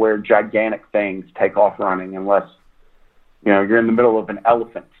situations where gigantic things take off running unless you're in the middle of an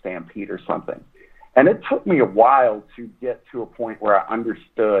elephant stampede or something. And it took me a while to get to a point where I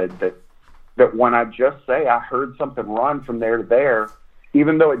understood that when I just say I heard something run from there to there,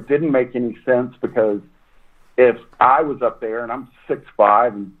 even though it didn't make any sense, because if I was up there, and I'm 6'5"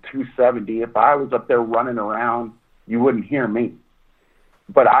 and 270, if I was up there running around, you wouldn't hear me.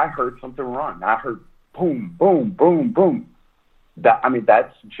 But I heard something run. I heard boom, boom, boom, boom.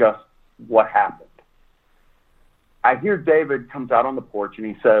 That's just what happened. I hear David comes out on the porch and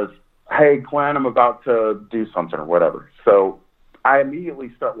he says, "Hey, Clint, I'm about to do something," or whatever. So I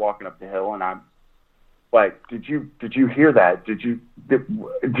immediately start walking up the hill, and I'm like, did you hear that? Did you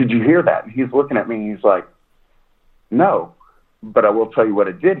hear that? And he's looking at me, and he's like, "No, but I will tell you what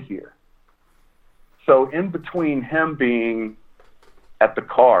I did hear." So in between him being at the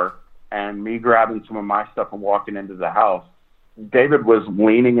car and me grabbing some of my stuff and walking into the house, David was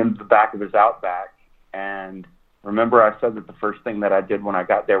leaning in the back of his Outback. And remember I said that the first thing that I did when I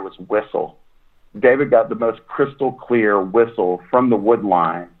got there was whistle. David got the most crystal clear whistle from the wood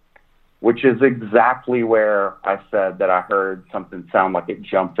line, which is exactly where I said that I heard something sound like it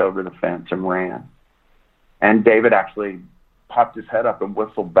jumped over the fence and ran. And David actually popped his head up and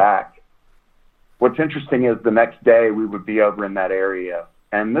whistled back. What's interesting is the next day we would be over in that area.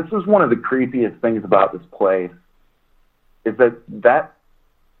 And this is one of the creepiest things about this place, is that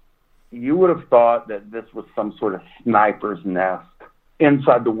you would have thought that this was some sort of sniper's nest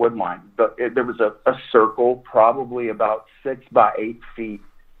inside the wood line. There was a circle, probably about 6 by 8 feet.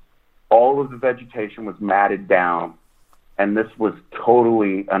 All of the vegetation was matted down, and this was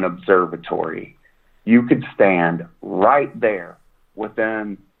totally an observatory. You could stand right there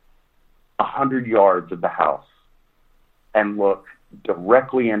within 100 yards of the house and look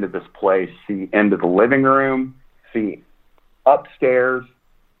directly into this place, see into the living room, see upstairs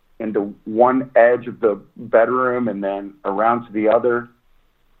into one edge of the bedroom and then around to the other,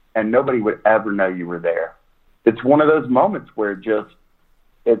 and nobody would ever know you were there. It's one of those moments where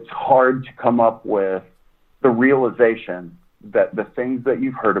it's hard to come up with the realization that the things that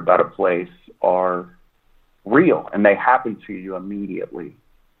you've heard about a place are real and they happen to you immediately.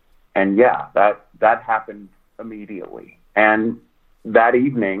 And yeah, that happened immediately. And that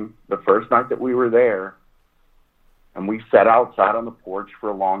evening, the first night that we were there, and we sat outside on the porch for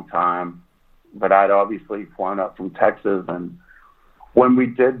a long time, but I'd obviously flown up from Texas. And when we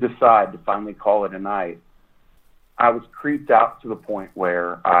did decide to finally call it a night, I was creeped out to the point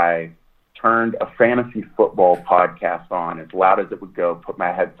where I turned a fantasy football podcast on as loud as it would go, put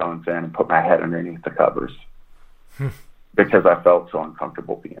my headphones in, and put my head underneath the covers because I felt so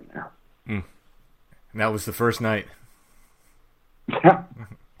uncomfortable being there. And that was the first night. Yeah.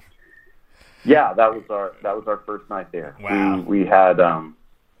 Yeah, that was our first night there. Wow. We had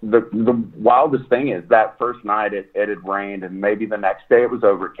the wildest thing is that first night it had rained, and maybe the next day it was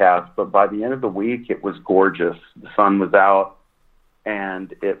overcast, but by the end of the week it was gorgeous. The sun was out,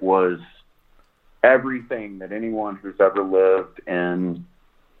 and it was everything that anyone who's ever lived in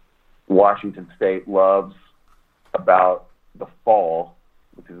Washington State loves about the fall,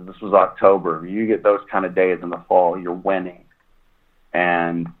 because this was October. You get those kind of days in the fall, you're winning.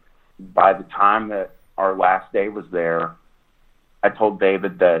 And by the time that our last day was there, I told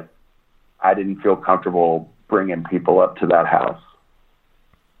David that I didn't feel comfortable bringing people up to that house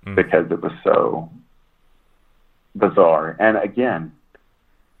because it was so bizarre. And again,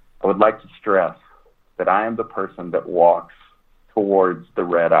 I would like to stress that I am the person that walks towards the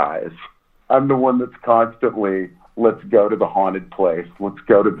red eyes. I'm the one that's constantly, let's go to the haunted place. Let's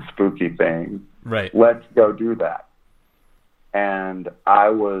go to the spooky thing. Right. Let's go do that. And I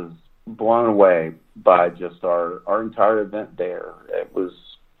was blown away by just our entire event there. It was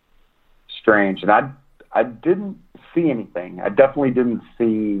strange. And I didn't see anything. I definitely didn't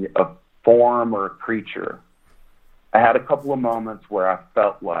see a form or a creature. I had a couple of moments where I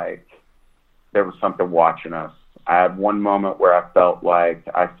felt like there was something watching us. I had one moment where I felt like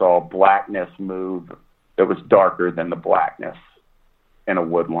I saw blackness move that was darker than the blackness in a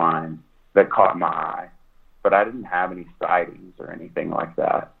wood line that caught my eye. But I didn't have any sightings or anything like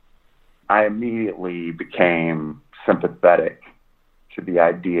that. I immediately became sympathetic to the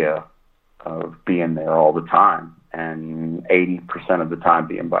idea of being there all the time and 80% of the time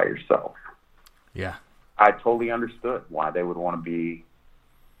being by yourself. Yeah. I totally understood why they would want to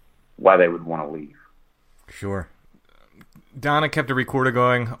leave. Sure. Donna kept a recorder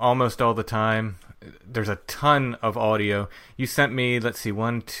going almost all the time. There's a ton of audio. You sent me, let's see,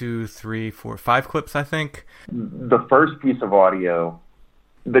 1, 2, 3, 4, 5 clips, I think. The first piece of audio,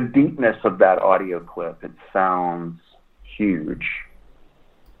 the deepness of that audio clip, it sounds huge.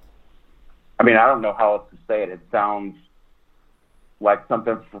 I mean, I don't know how else to say it. It sounds like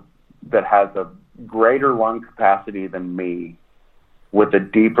something that has a greater lung capacity than me, with a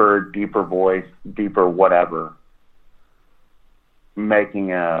deeper voice, deeper whatever, making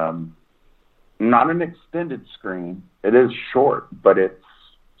not an extended scream. It is short, but it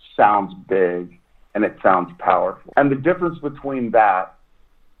sounds big and it sounds powerful. And the difference between that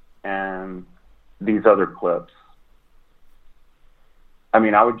and these other clips, I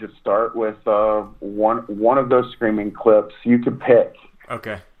mean, I would just start with one of those screaming clips. You could pick.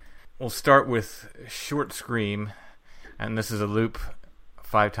 Okay. We'll start with Short Scream, and this is a loop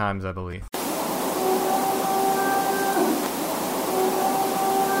 5 times, I believe.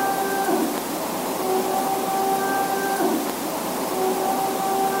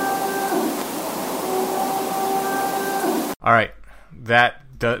 All right,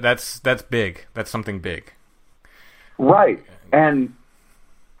 that's big. That's something big. Right. And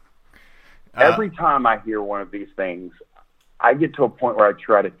every time I hear one of these things, I get to a point where I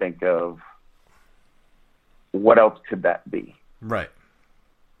try to think of what else could that be? Right.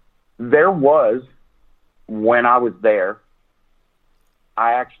 There was, when I was there,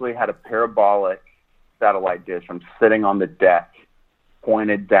 I actually had a parabolic satellite dish. I'm sitting on the deck,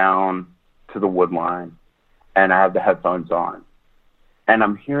 pointed down to the wood line, and I have the headphones on. And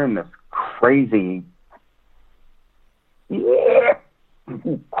I'm hearing this crazy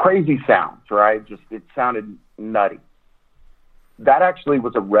sounds, right? Just, it sounded nutty. That actually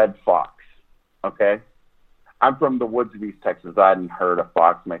was a red fox, okay? I'm from the woods of East Texas. I hadn't heard a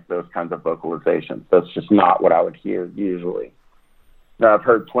fox make those kinds of vocalizations. That's just not what I would hear usually. Now, I've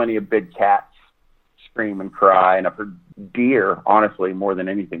heard plenty of big cats scream and cry, and I've heard deer, honestly, more than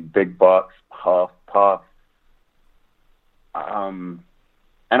anything, big bucks, puff.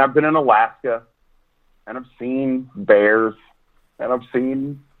 And I've been in Alaska, and I've seen bears, and I've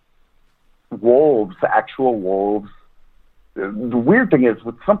seen wolves, actual wolves. The weird thing is,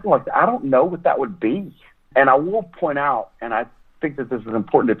 with something like that, I don't know what that would be. And I will point out, and I think that this is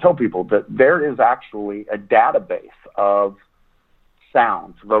important to tell people, that there is actually a database of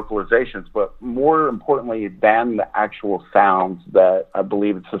sounds, vocalizations, but more importantly than the actual sounds that I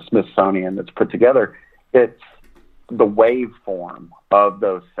believe it's the Smithsonian that's put together, it's the waveform of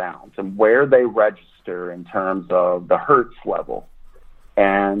those sounds and where they register in terms of the hertz level.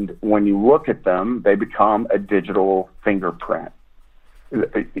 And when you look at them, they become a digital fingerprint.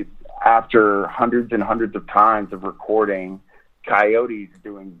 After hundreds and hundreds of times of recording coyotes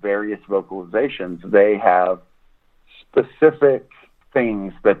doing various vocalizations, they have specific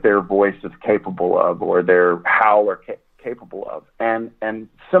things that their voice is capable of, or their howl are capable of. And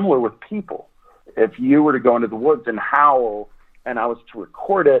similar with people. If you were to go into the woods and howl and I was to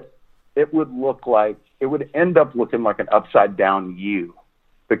record it, it would end up looking like an upside down U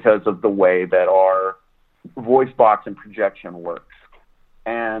because of the way that our voice box and projection works.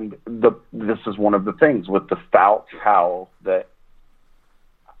 And this is one of the things with the falcon howl that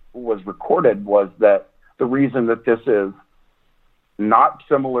was recorded, was that the reason that this is not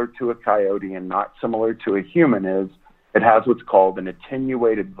similar to a coyote and not similar to a human is it has what's called an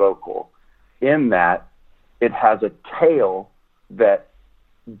attenuated vocal, in that it has a tail that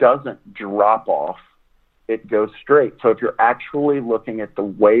doesn't drop off, it goes straight. So if you're actually looking at the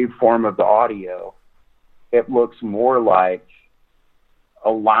waveform of the audio, it looks more like a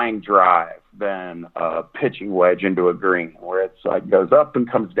line drive than a pitching wedge into a green, where it's like goes up and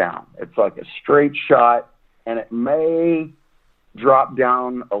comes down. It's like a straight shot, and it may drop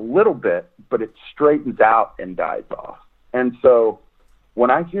down a little bit, but it straightens out and dies off. And so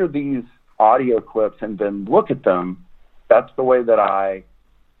when I hear these audio clips and then look at them, that's the way that I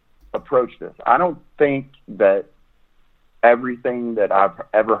approach this. I don't think that everything that I've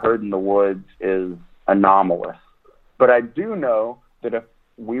ever heard in the woods is anomalous, but I do know that if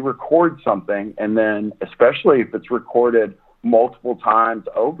we record something, and then especially if it's recorded multiple times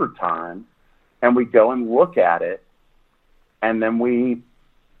over time, and we go and look at it, and then we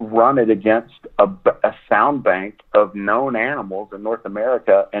run it against a sound bank of known animals in North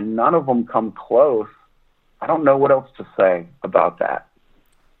America, and none of them come close, I don't know what else to say about that.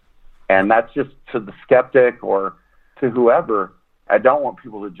 And that's just to the skeptic or to whoever. I don't want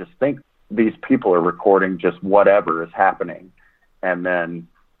people to just think these people are recording just whatever is happening and then,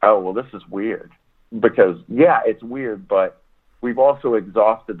 oh, well, this is weird. Because, yeah, it's weird, but we've also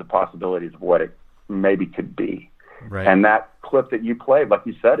exhausted the possibilities of what it maybe could be. Right. And that clip that you played, like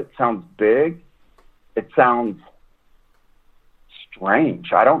you said, it sounds big. It sounds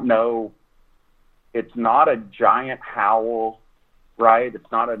strange. I don't know. It's not a giant howl, right?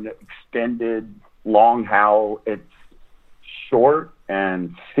 It's not an extended, long howl. It's short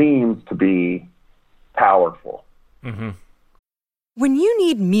and seems to be powerful. Mm-hmm. When you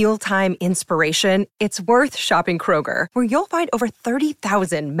need mealtime inspiration, it's worth shopping Kroger, where you'll find over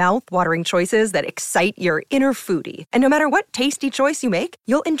 30,000 mouth-watering choices that excite your inner foodie. And no matter what tasty choice you make,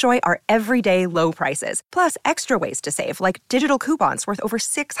 you'll enjoy our everyday low prices, plus extra ways to save, like digital coupons worth over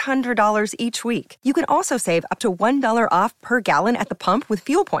 $600 each week. You can also save up to $1 off per gallon at the pump with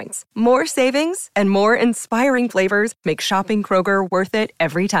fuel points. More savings and more inspiring flavors make shopping Kroger worth it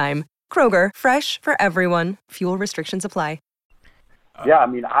every time. Kroger, fresh for everyone. Fuel restrictions apply. Yeah, I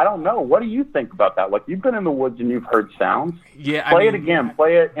mean, I don't know. What do you think about that? Like, you've been in the woods and you've heard sounds. Yeah, Play it again.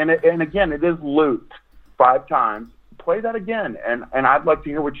 Play it, and again, it is looped 5 times. Play that again, and I'd like to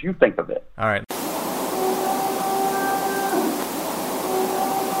hear what you think of it. All right.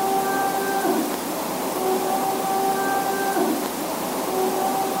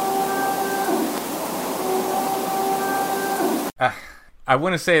 I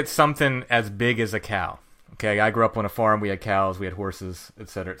wouldn't say it's something as big as a cow. Okay, I grew up on a farm. We had cows, we had horses, et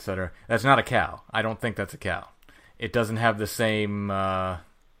cetera, et cetera. That's not a cow. I don't think that's a cow. It doesn't have the same.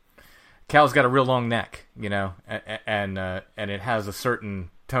 Cow's got a real long neck, and it has a certain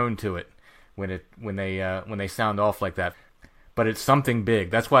tone to it when they sound off like that. But it's something big.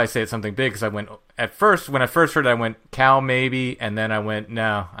 That's why I say it's something big, because when I first heard it, I went cow maybe, and then I went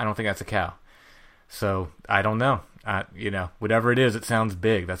no, I don't think that's a cow. So I don't know. Whatever it is, it sounds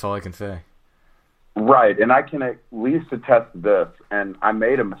big. That's all I can say. Right, and I can at least attest to this, and I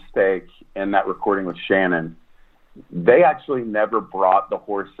made a mistake in that recording with Shannon. They actually never brought the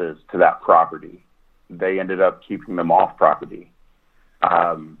horses to that property. They ended up keeping them off property.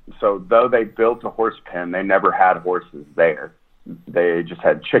 So though they built a horse pen, they never had horses there. They just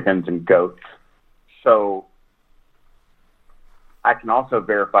had chickens and goats. So I can also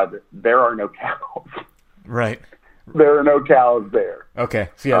verify that there are no cows. Right. There are no cows there. Okay.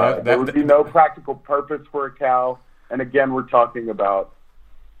 So yeah, there would be no practical purpose for a cow. And again, we're talking about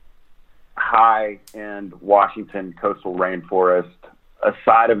high-end Washington coastal rainforest, a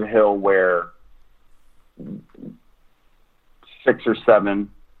side of a hill where 6 or 7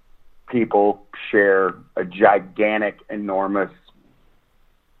 people share a gigantic, enormous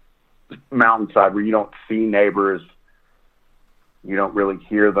mountainside where you don't see neighbors, you don't really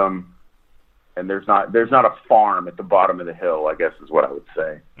hear them. And there's not a farm at the bottom of the hill, I guess is what I would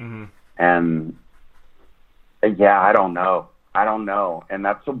say. Mm-hmm. And yeah, I don't know. And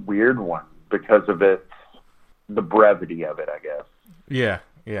that's a weird one because of the brevity of it, I guess. Yeah.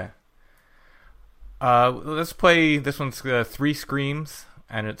 Let's play this one's 3 Screams,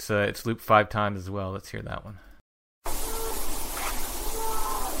 and it's looped 5 times as well. Let's hear that one.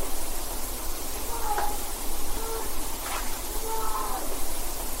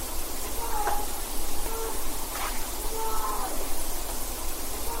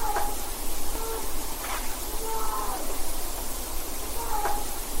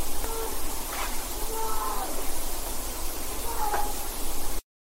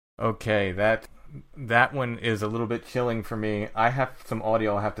 Okay, that one is a little bit chilling for me. I have some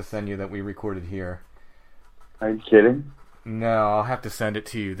audio I'll have to send you that we recorded here. Are you kidding? No, I'll have to send it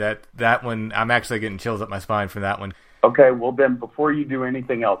to you. That one, I'm actually getting chills up my spine from that one. Okay, well then, before you do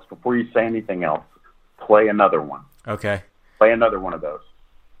anything else, before you say anything else, play another one. Okay. Play another one of those.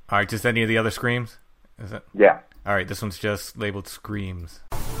 All right, just any of the other Screams? Is it? Yeah. All right, this one's just labeled Screams.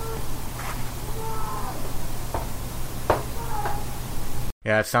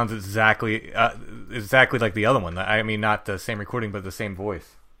 Yeah, it sounds exactly like the other one. I mean, not the same recording, but the same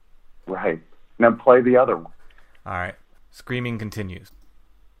voice. Right. Now play the other one. All right. Screaming continues.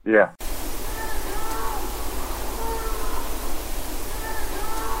 Yeah.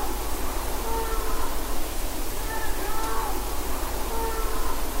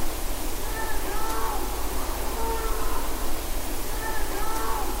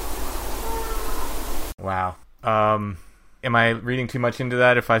 Wow. Am I reading too much into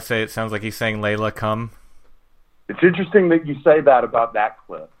that if I say it sounds like he's saying Layla, come? It's interesting that you say that about that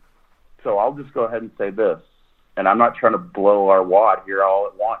clip. So I'll just go ahead and say this. And I'm not trying to blow our wad here all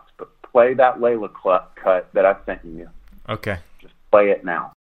at once, but play that Layla cut that I sent you. Okay. Just play it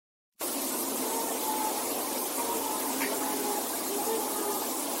now.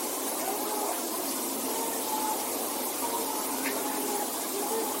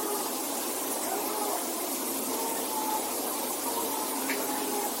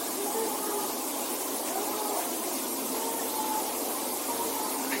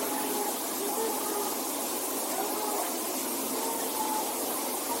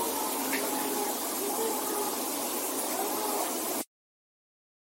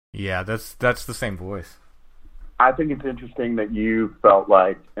 Yeah, that's the same voice. I think it's interesting that you felt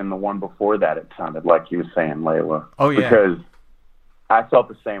like in the one before that it sounded like he was saying Layla. Oh, yeah. Because I felt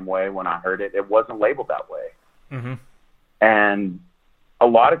the same way when I heard it. It wasn't labeled that way. Mm-hmm. And a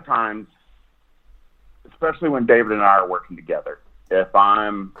lot of times, especially when David and I are working together, if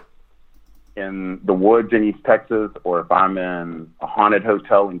I'm in the woods in East Texas, or if I'm in a haunted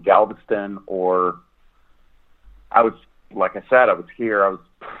hotel in Galveston, or I was here, I was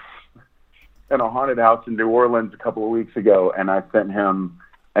in a haunted house in New Orleans a couple of weeks ago, and I sent him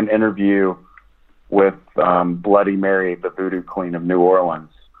an interview with Bloody Mary, the voodoo queen of New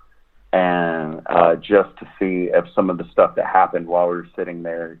Orleans, and just to see if some of the stuff that happened while we were sitting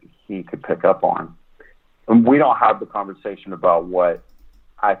there he could pick up on. And we don't have the conversation about what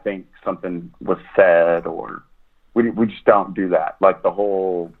I think something was said, or we just don't do that. Like the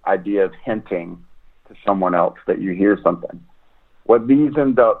whole idea of hinting to someone else that you hear something. What these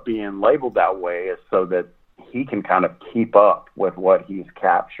end up being labeled that way is so that he can kind of keep up with what he's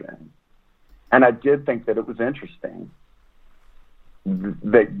capturing. And I did think that it was interesting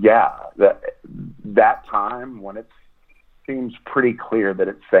that time when it seems pretty clear that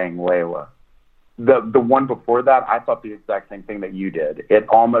it's saying Layla. The one before that, I thought the exact same thing that you did. It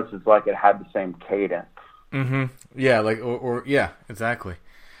almost is like it had the same cadence. Mm-hmm. Yeah, like or yeah, exactly.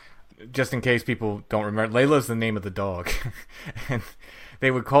 Just in case people don't remember, Layla's the name of the dog, and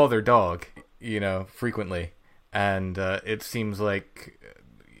they would call their dog, frequently. And it seems like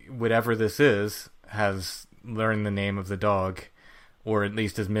whatever this is has learned the name of the dog, or at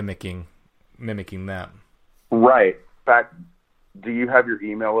least is mimicking that. Right. In fact, do you have your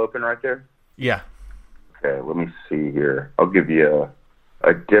email open right there? Yeah. Okay, let me see here. I'll give you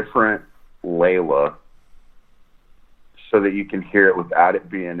a different Layla so that you can hear it without it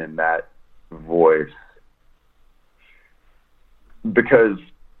being in that voice. Because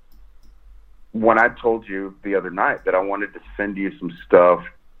when I told you the other night that I wanted to send you some stuff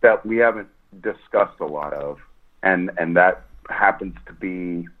that we haven't discussed a lot of, and that happens to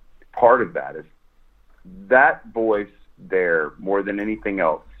be part of that, is that voice there more than anything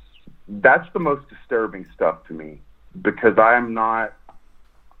else. That's the most disturbing stuff to me, because I am not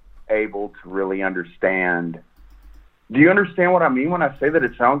able to really understand. Do you understand what I mean when I say that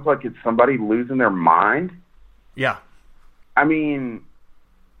it sounds like it's somebody losing their mind? Yeah. I mean,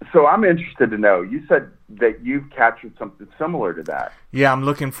 so I'm interested to know. You said that you've captured something similar to that. Yeah, I'm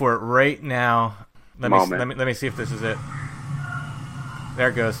looking for it right now. Let me see if this is it. There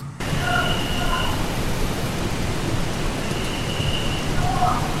it goes.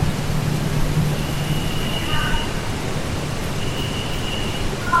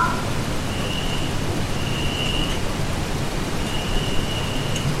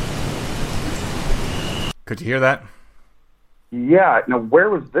 Could you hear that? Yeah. Now, where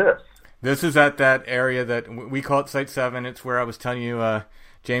was this? This is at that area that we call it Site 7. It's where I was telling you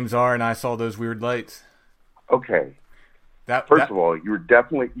James R. and I saw those weird lights. Okay. First of all, you were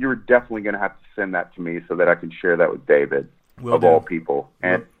definitely going to have to send that to me so that I can share that with David, all people.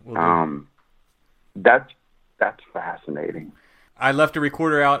 And that's fascinating. I left a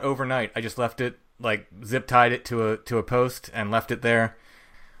recorder out overnight. I just left it, like zip tied it to a post and left it there.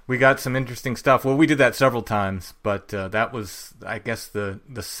 We got some interesting stuff. Well, we did that several times, but that was, I guess, the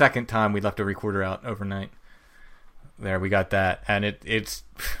second time we left a recorder out overnight. There, we got that, and it's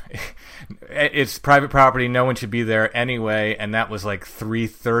private property. No one should be there anyway, and that was like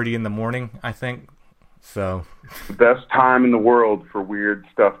 3:30 in the morning, I think. So, the best time in the world for weird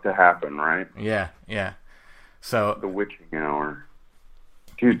stuff to happen, right? Yeah. So the witching hour,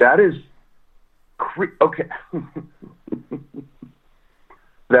 dude. That is okay.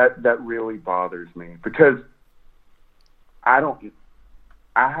 That really bothers me, because I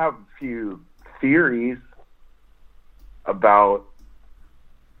have a few theories about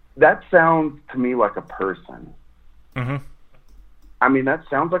that. Sounds to me like a person. Mm-hmm. I mean, that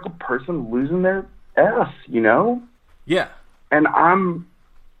sounds like a person losing their S, Yeah. And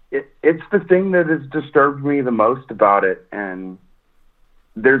it's the thing that has disturbed me the most about it, and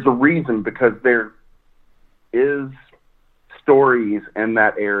there's a reason, because there is stories in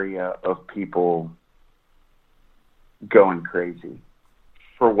that area of people going crazy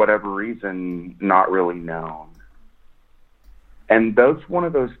for whatever reason, not really known. And that's one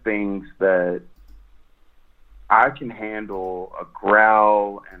of those things that I can handle a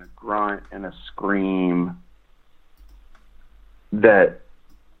growl and a grunt and a scream. That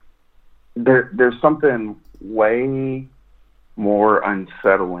there's something way more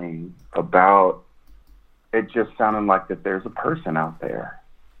unsettling about it just sounding like that there's a person out there.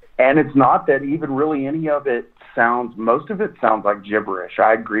 And it's not that even really any of it sounds, most of it sounds like gibberish.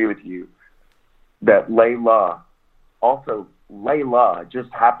 I agree with you that Layla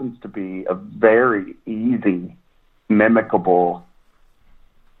just happens to be a very easy, mimicable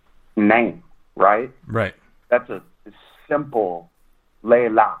name, right? Right. That's a simple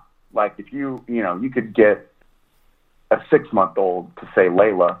Layla. Like if you could get a 6-month-old to say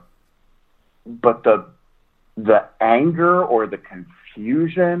Layla, but the anger or the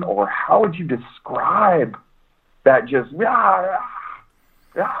confusion, or how would you describe that? Just they're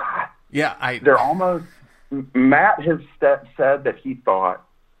almost. Matt has said that he thought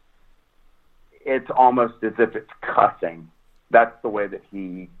it's almost as if it's cussing. That's the way that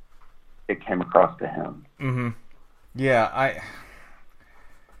it came across to him. Mm-hmm. Yeah,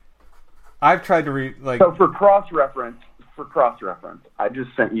 I've tried to So for cross reference, I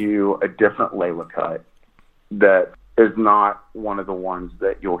just sent you a different Layla cut that is not one of the ones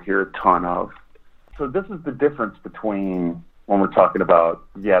that you'll hear a ton of. So this is the difference between when we're talking about,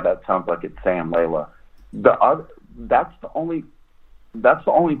 that sounds like it's Sam Layla. that's the only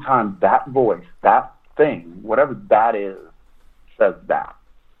time that voice, that thing, whatever that is, says that.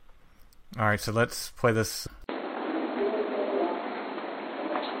 All right, so let's play this.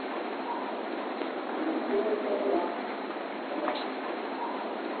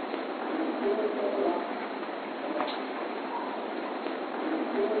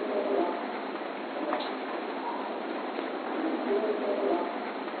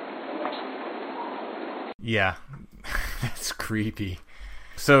 Yeah, that's creepy.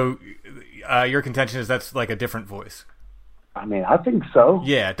 So, your contention is that's like a different voice? I mean, I think so.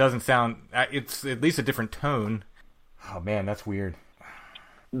 Yeah, it doesn't sound... It's at least a different tone. Oh, man, that's weird.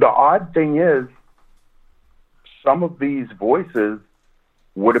 The odd thing is, some of these voices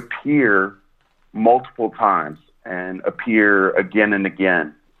would appear multiple times and appear again and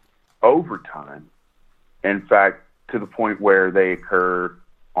again over time. In fact, to the point where they occur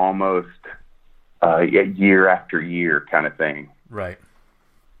almost year after year kind of thing. Right.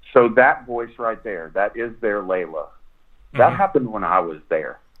 So that voice right there, that is their Layla. That happened when I was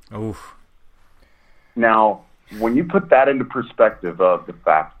there. Oof. Now, when you put that into perspective of the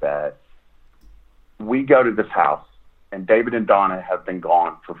fact that we go to this house and David and Donna have been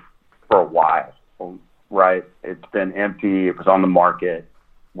gone for a while, right? It's been empty. It was on the market,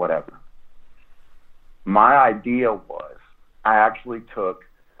 whatever. My idea was I actually took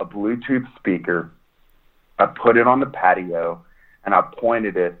a Bluetooth speaker, I put it on the patio, and I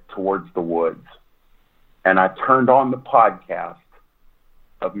pointed it towards the woods. And I turned on the podcast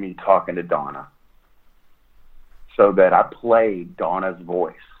of me talking to Donna so that I played Donna's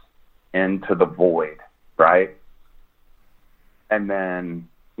voice into the void, right? And then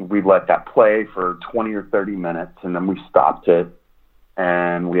we let that play for 20 or 30 minutes, and then we stopped it,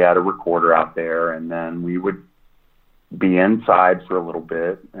 and we had a recorder out there, and then we would be inside for a little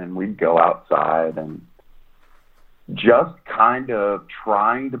bit, and we'd go outside and just kind of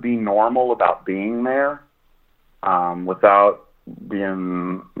trying to be normal about being there, without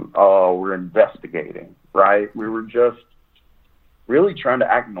being, we're investigating, right? We were just really trying to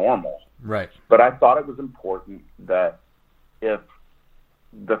act normal. Right. But I thought it was important that if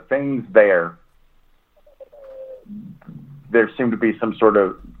the things there seemed to be some sort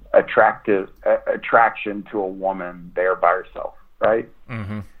of attraction to a woman there by herself, right?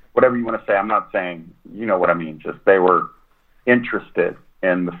 Mm-hmm. Whatever you want to say. I'm not saying, you know what I mean. Just they were interested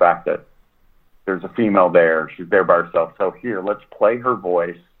in the fact that there's a female there. She's there by herself. So here, let's play her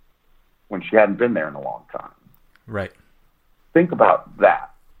voice when she hadn't been there in a long time. Right. Think about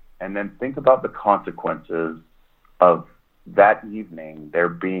that. And then think about the consequences of that evening there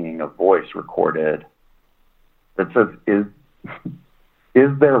being a voice recorded that says, is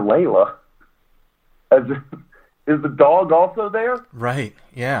there Layla? Is the dog also there? Right,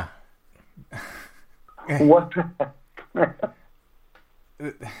 yeah. What the heck?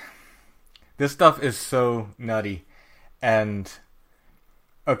 This stuff is so nutty. And,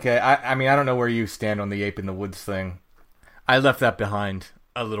 okay, I mean, I don't know where you stand on the ape in the woods thing. I left that behind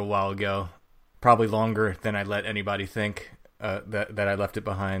a little while ago. Probably longer than I let anybody think that I left it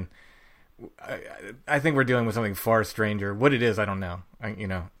behind. I think we're dealing with something far stranger. What it is, I don't know.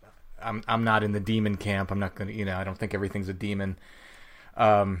 I'm not in the demon camp. I'm not going to, I don't think everything's a demon.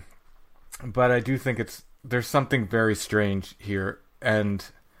 But I do think there's something very strange here. And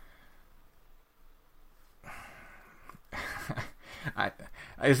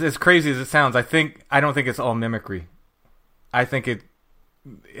as crazy as it sounds, I don't think it's all mimicry. I think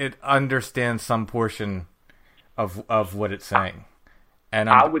it understands some portion of what it's saying. And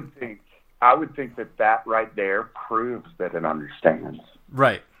I would think that right there proves that it understands.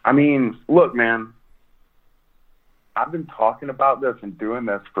 Right. I mean, look, man, I've been talking about this and doing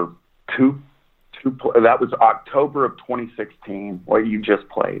this for that was October of 2016, what you just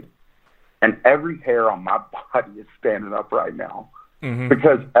played. And every hair on my body is standing up right now. Mm-hmm.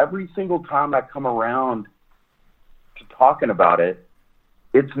 Because every single time I come around to talking about it,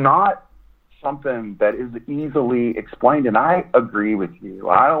 it's not something that is easily explained. And I agree with you.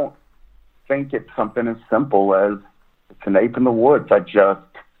 I don't think it's something as simple as it's an ape in the woods. I just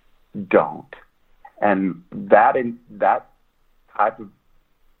don't. And that type of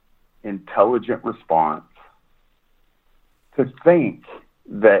intelligent response, to think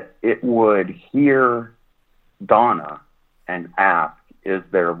that it would hear Donna and ask, is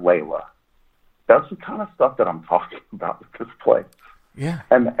there Layla? That's the kind of stuff that I'm talking about with this place. Yeah.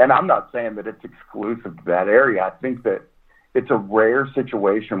 And I'm not saying that it's exclusive to that area. I think that it's a rare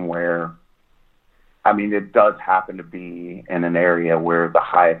situation where, I mean, it does happen to be in an area where the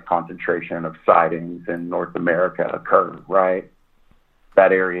highest concentration of sightings in North America occur, right?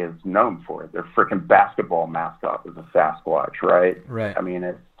 that area is known for. Their freaking basketball mascot is a Sasquatch, right? Right. I mean,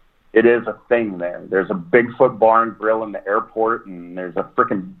 it is a thing there. There's a Bigfoot bar and grill in the airport, and there's a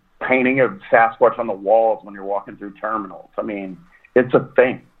freaking painting of Sasquatch on the walls when you're walking through terminals. I mean, it's a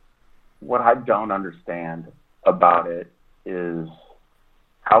thing. What I don't understand about it is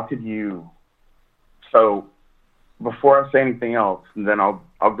how could you... So before I say anything else, and then I'll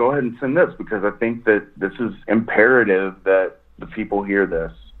go ahead and send this, because I think that this is imperative that the people hear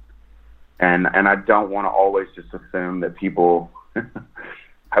this. And I don't want to always just assume that people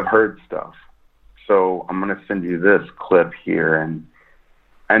have heard stuff. So I'm going to send you this clip here.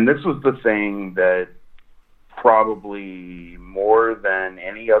 And this was the thing that probably more than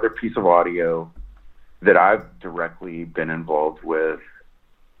any other piece of audio that I've directly been involved with,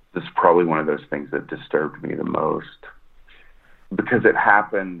 this is probably one of those things that disturbed me the most, because it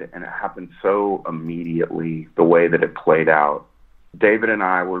happened, and it happened so immediately, the way that it played out. David and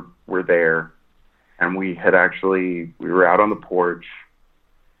I were there, and we were out on the porch,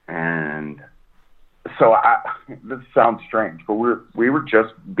 and so this sounds strange, but we were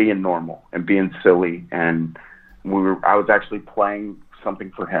just being normal and being silly, and I was actually playing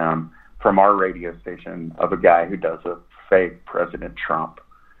something for him from our radio station of a guy who does a fake President Trump,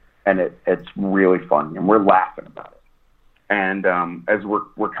 and it's really funny, and we're laughing about it. And as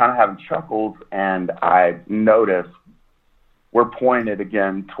we're kind of having chuckles, and I notice we're pointed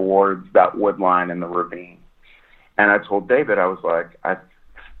again towards that wood line in the ravine. And I told David, I was like, I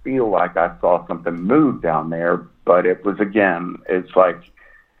feel like I saw something move down there, but it was, again, it's like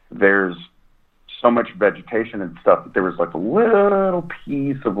there's so much vegetation and stuff that there was like a little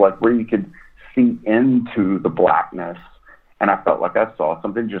piece of like where you could see into the blackness. And I felt like I saw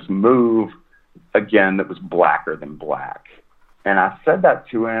something just move again that was blacker than black. And I said that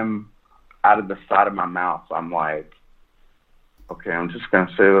to him out of the side of my mouth. I'm like, okay, I'm just going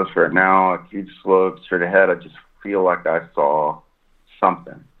to say this right now. If you just look straight ahead, I just feel like I saw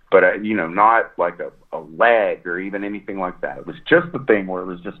something. But, not like a leg or even anything like that. It was just the thing where it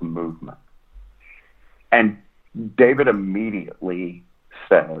was just movement. And David immediately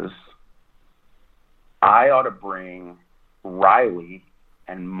says, I ought to bring Riley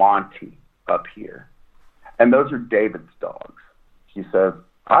and Monty up here. And those are David's dogs. He says,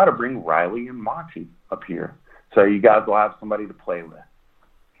 I ought to bring Riley and Monty up here, so you guys will have somebody to play with.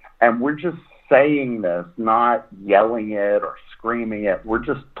 And we're just saying this, not yelling it or screaming it. We're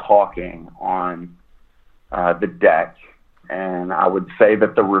just talking on the deck. And I would say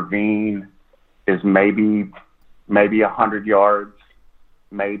that the ravine is maybe 100 yards,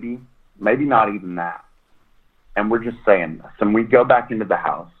 maybe not even that. And we're just saying this. And we go back into the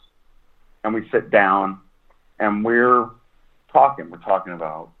house, and we sit down, and we're talking. We're talking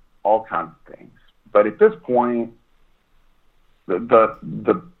about all kinds of things. But at this point,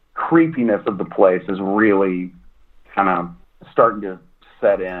 the creepiness of the place is really kind of starting to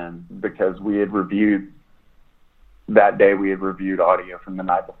set in, because we had reviewed audio from the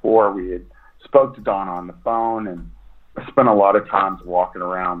night before. We had spoke to Donna on the phone, and I spent a lot of times walking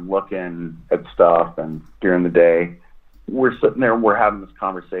around looking at stuff, and during the day we're sitting there and we're having this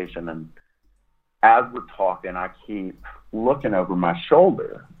conversation, and as we're talking, I keep looking over my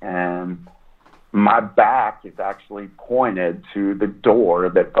shoulder, and my back is actually pointed to the door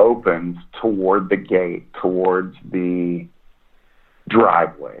that opens toward the gate, towards the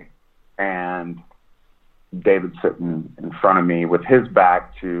driveway. And David's sitting in front of me with his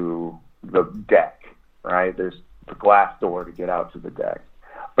back to the deck, right? There's the glass door to get out to the deck.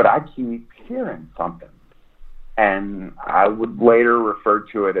 But I keep hearing something. And I would later refer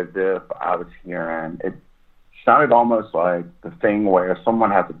to it as if I was hearing, it sounded almost like the thing where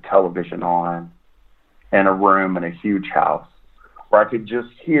someone has a television on in a room in a huge house, where I could just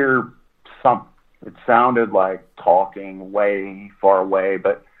hear something. It sounded like talking way far away,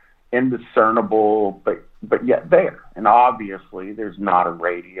 but indiscernible, but yet there. And obviously there's not a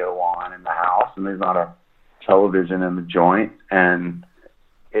radio on in the house, and there's not a television in the joint. And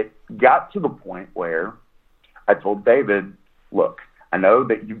it got to the point where I told David, look, I know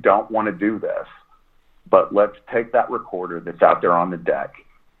that you don't want to do this, but let's take that recorder that's out there on the deck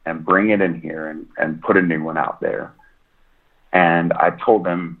and bring it in here and put a new one out there. And I told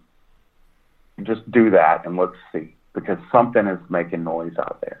him, just do that and let's see, because something is making noise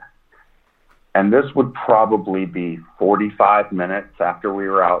out there. And this would probably be 45 minutes after we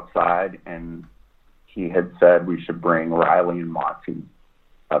were outside, and he had said we should bring Riley and Monty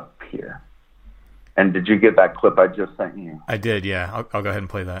up here. And did you get that clip I just sent you? I did, yeah. I'll go ahead and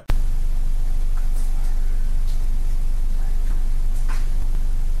play that.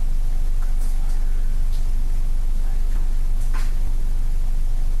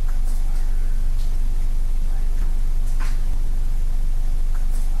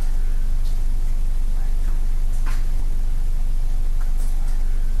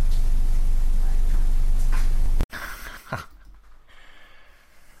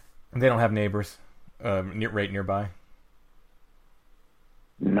 They don't have neighbors right nearby?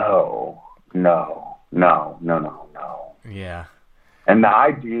 No. Yeah. And the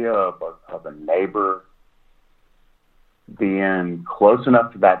idea of a neighbor being close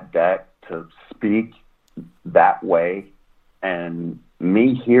enough to that deck to speak that way and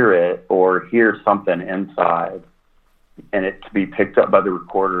me hear it or hear something inside and it to be picked up by the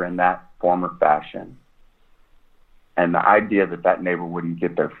recorder in that form or fashion. And the idea that neighbor wouldn't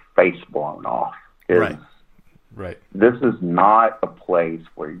get their face blown off is right. This is not a place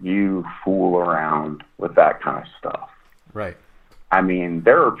where you fool around with that kind of stuff. Right. I mean,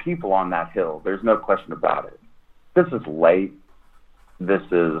 there are people on that hill. There's no question about it. This is late. This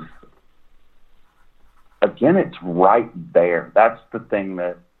is, again, it's right there. That's the thing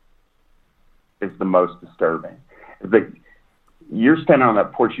that is the most disturbing. Is that you're standing on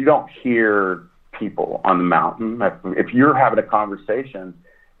that porch, you don't hear people on the mountain. If you're having a conversation,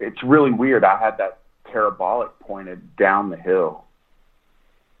 it's really weird. I had that parabolic pointed down the hill,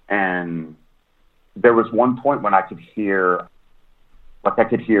 and there was one point when I could hear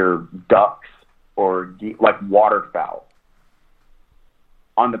ducks or like waterfowl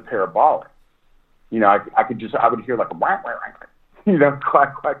on the parabolic. You know, I would hear like a whack, whack, whack, you know,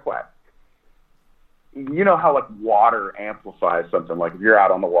 quack, quack, quack. You know how like water amplifies something. Like if you're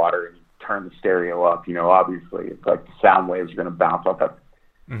out on the water and you turn the stereo up, you know, obviously it's like the sound waves are going to bounce off that.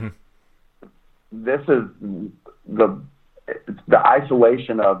 Mm-hmm. This is the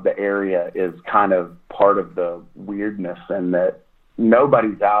isolation of the area is kind of part of the weirdness, and that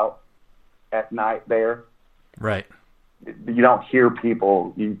nobody's out at night there. Right. You don't hear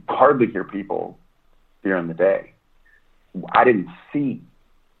people. You hardly hear people during the day. I didn't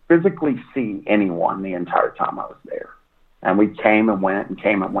physically see anyone the entire time I was there. And we came and went.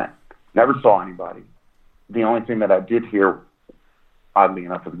 Never saw anybody. The only thing that I did hear, oddly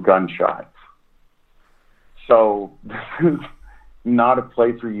enough, was gunshots. So this is not a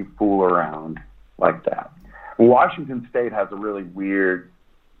place where you fool around like that. Washington State has a really weird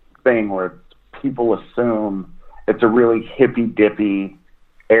thing where people assume it's a really hippy-dippy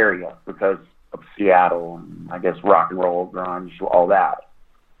area because of Seattle and, I guess, rock and roll, grunge, all that.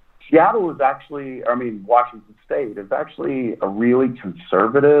 Seattle is actually, Washington State is actually a really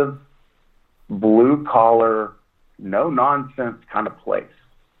conservative, blue-collar, no-nonsense kind of place.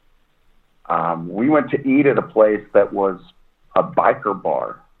 We went to eat at a place that was a biker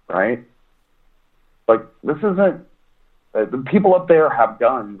bar, right? Like, this isn't, the people up there have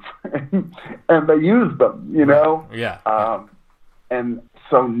guns, and they use them, you know? Yeah. And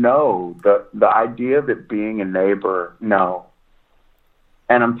so, no, the idea of it being a neighbor, no.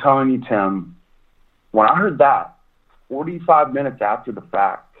 And I'm telling you, Tim, when I heard that, 45 minutes after the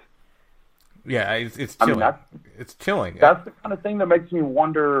fact. Yeah, it's chilling. It's chilling. That's the kind of thing that makes me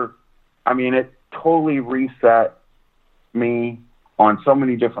wonder. I mean, it totally reset me on so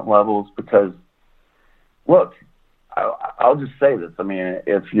many different levels because, look, I'll just say this. I mean,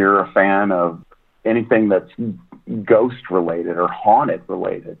 if you're a fan of anything that's ghost-related or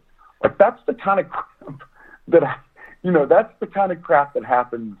haunted-related, like that's the kind of crap that's the kind of crap that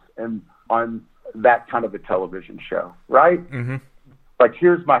happens on that kind of a television show, right? Mm-hmm. Like,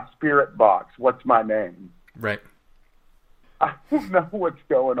 here's my spirit box. What's my name? Right. I don't know what's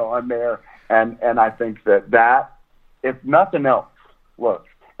going on there. And I think that, if nothing else,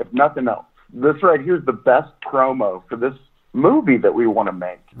 this right here is the best promo for this movie that we want to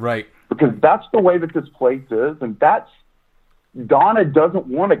make. Right. Because that's the way that this place is. And Donna doesn't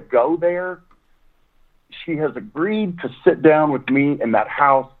want to go there. She has agreed to sit down with me in that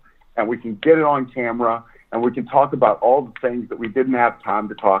house, and we can get it on camera, and we can talk about all the things that we didn't have time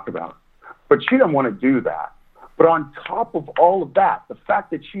to talk about. But she doesn't want to do that. But on top of all of that, the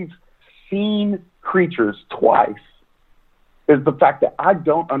fact that she's seen creatures twice is the fact that I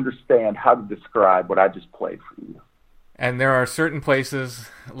don't understand how to describe what I just played for you. And there are certain places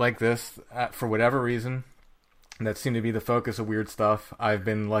like this, for whatever reason, that seem to be the focus of weird stuff. I've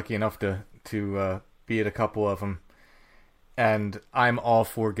been lucky enough to be at a couple of them, and I'm all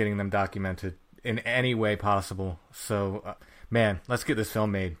for getting them documented in any way possible. So, man, let's get this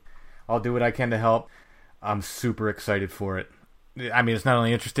film made. I'll do what I can to help. I'm super excited for it. I mean, it's not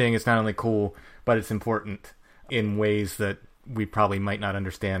only interesting, it's not only cool, but it's important in ways that we probably might not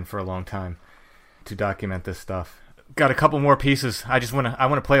understand for a long time to document this stuff. Got a couple more pieces. I want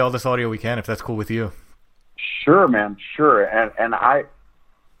to play all this audio we can, if that's cool with you. Sure, man. Sure. And I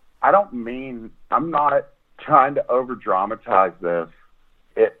don't mean, I'm not trying to over dramatize this.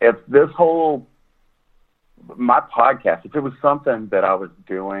 If this whole, my podcast, if it was something that I was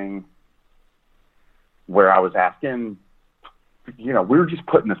doing where I was asking we were just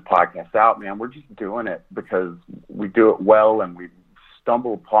putting this podcast out, man. We're just doing it because we do it well, and we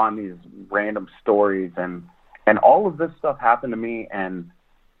stumble upon these random stories, and all of this stuff happened to me, and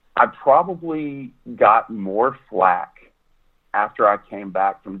I probably got more flack after I came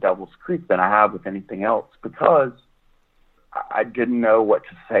back from Devil's Creek than I have with anything else, because I didn't know what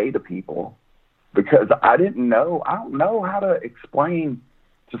to say to people, because I don't know how to explain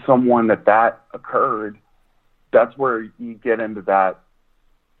to someone that occurred. That's where you get into that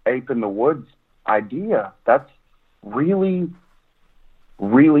ape in the woods idea. That's really,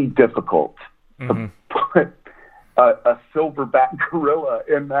 really difficult to put a silverback gorilla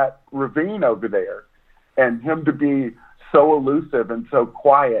in that ravine over there, and him to be so elusive and so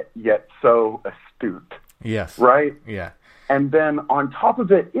quiet, yet so astute. Yes. Right? Yeah. And then on top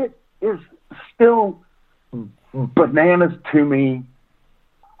of it, it is still bananas to me.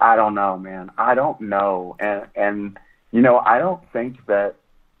 I don't know, man. I don't know. And I don't think that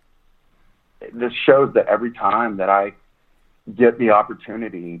this shows that every time that I get the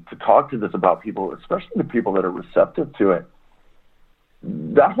opportunity to talk to this about people, especially the people that are receptive to it,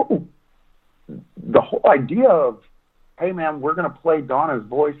 the whole idea of, hey, man, we're going to play Donna's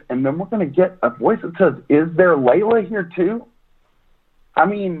voice, and then we're going to get a voice that says, is there Layla here too? I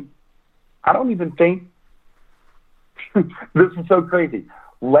mean, I don't even think this is so crazy.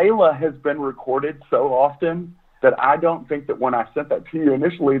 Layla has been recorded so often that I don't think that when I sent that to you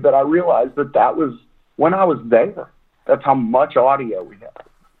initially that I realized that was when I was there. That's how much audio we have.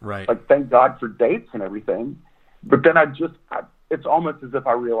 Right. Like, thank God for dates and everything. But then it's almost as if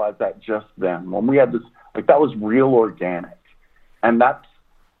I realized that just then. When we had this, like, that was real organic. And that's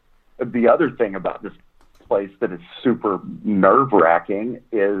the other thing about this place that is super nerve-wracking,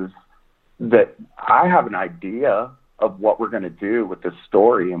 is that I have an idea of what we're going to do with this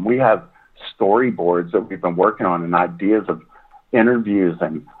story. And we have storyboards that we've been working on and ideas of interviews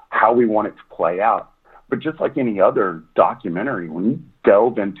and how we want it to play out. But just like any other documentary, when you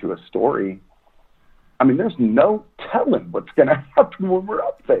delve into a story, I mean, there's no telling what's going to happen when we're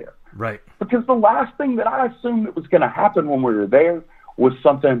up there. Right. Because the last thing that I assumed that was going to happen when we were there was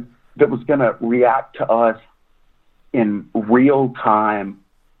something that was going to react to us in real time,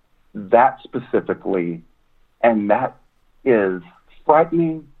 that specifically. And that is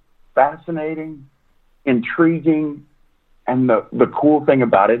frightening, fascinating, intriguing. And the cool thing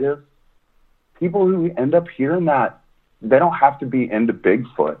about it is, people who end up hearing that, they don't have to be into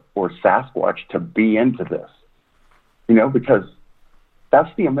Bigfoot or Sasquatch to be into this, because that's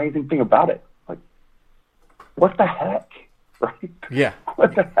the amazing thing about it. Like, what the heck, right? Yeah.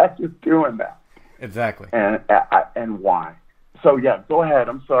 What the heck is doing that? Exactly. And why? So yeah, go ahead.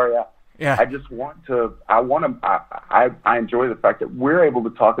 I'm sorry. Yeah. I just want to. I enjoy the fact that we're able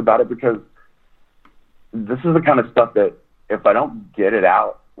to talk about it, because this is the kind of stuff that if I don't get it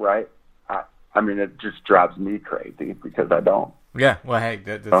out right, I mean, it just drives me crazy, because I don't. Yeah, well, hey,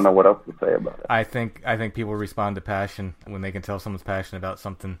 don't know what else to say about it. I think people respond to passion when they can tell someone's passionate about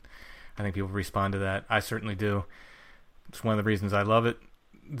something. I think people respond to that. I certainly do. It's one of the reasons I love it.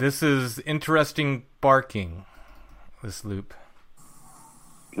 This is Interesting Barking, this loop.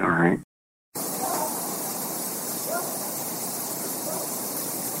 All right.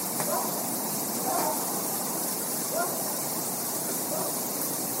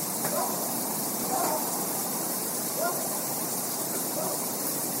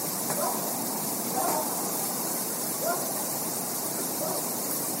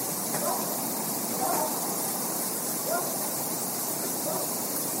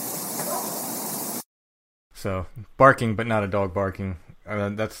 So, barking, but not a dog barking.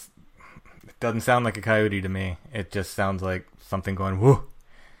 It doesn't sound like a coyote to me. It just sounds like something going, whoo.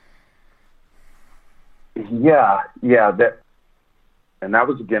 Yeah. And that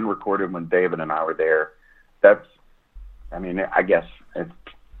was again recorded when David and I were there. I guess it's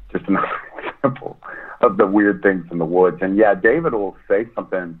just another example of the weird things in the woods. And yeah, David will say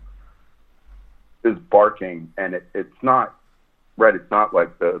something is barking, and it's not, right, it's not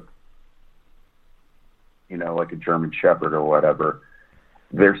like like a German Shepherd or whatever.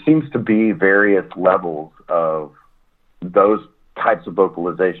 There seems to be various levels of those types of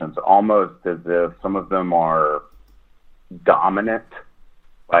vocalizations, almost as if some of them are dominant,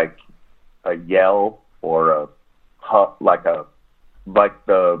 like a yell or like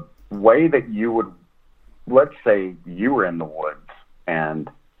the way that you would, let's say you were in the woods and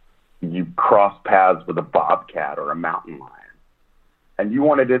you crossed paths with a bobcat or a mountain lion, and you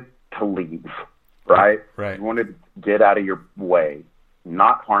wanted it to leave, right? Right. You wanted it to get out of your way,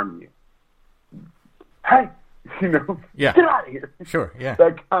 not harm you. Hey, Yeah. Get out of here. Sure, yeah.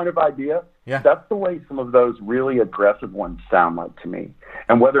 That kind of idea. Yeah. That's the way some of those really aggressive ones sound like to me.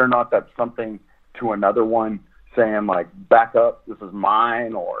 And whether or not that's something to another one saying, like, back up, this is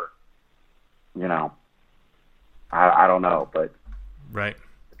mine, or, I don't know, but right.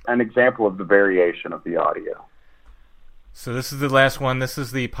 An example of the variation of the audio. So this is the last one. This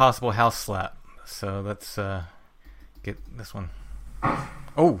is the possible house slap. So let's get this one.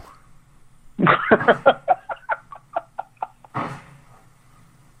 Oh.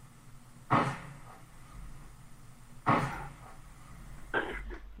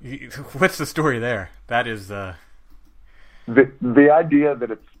 What's the story there? That is the idea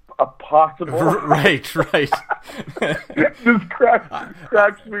that it's a possible right. Just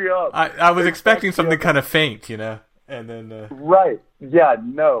cracks me up. I was expecting something kind of faint, and then right, yeah,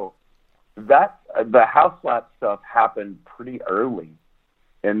 no, that the house slap stuff happened pretty early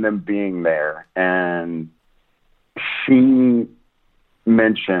in them being there, and she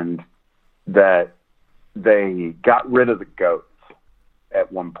mentioned that they got rid of the goats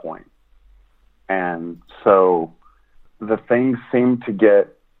at one point. And so the thing seemed to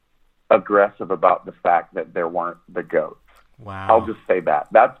get aggressive about the fact that there weren't the goats. Wow. I'll just say that.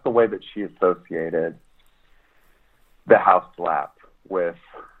 That's the way that she associated the house slap with,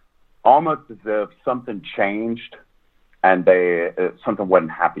 almost as if something changed and something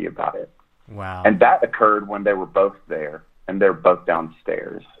wasn't happy about it. Wow. And that occurred when they were both there, and they're both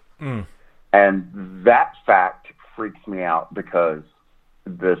downstairs. Mm. And that fact freaks me out because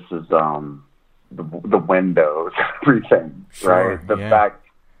this is the windows, everything, sure, right? The yeah. fact,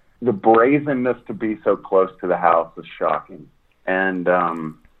 the brazenness to be so close to the house is shocking. And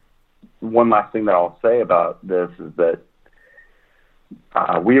one last thing that I'll say about this is that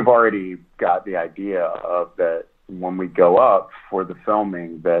we have already got the idea of that when we go up for the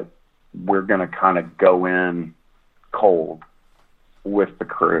filming that we're going to kind of go in cold with the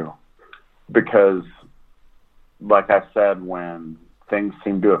crew because, like I said, when things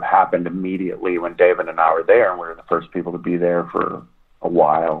seem to have happened immediately when David and I were there, and we were the first people to be there for a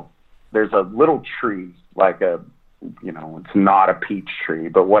while, there's a little tree, like it's not a peach tree,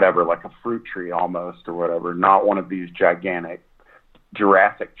 but whatever, like a fruit tree almost or whatever, not one of these gigantic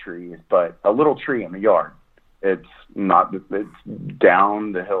Jurassic trees, but a little tree in the yard. It's down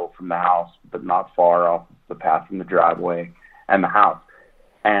the hill from the house, but not far off the path from the driveway and the house.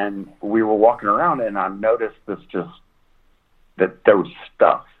 And we were walking around, and I noticed that there was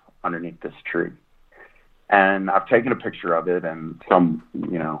stuff underneath this tree. And I've taken a picture of it, and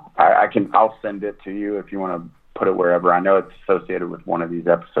I'll send it to you if you want to put it wherever. I know it's associated with one of these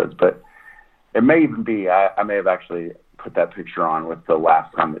episodes, but it may even be, I may have actually put that picture on with the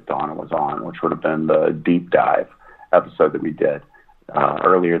last time that Donna was on, which would have been the deep dive episode that we did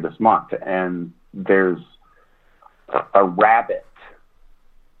earlier this month. And there's a rabbit,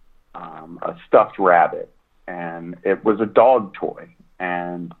 a stuffed rabbit, and it was a dog toy.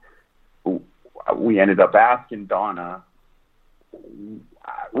 And we ended up asking Donna,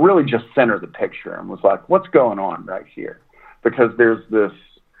 really just sent her the picture and was like, what's going on right here? Because there's this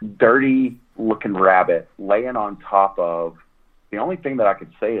dirty looking rabbit laying on top of, the only thing that I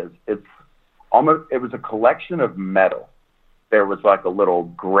could say is it was a collection of metal. There was like a little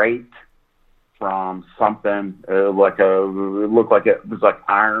grate from something, it looked like it was like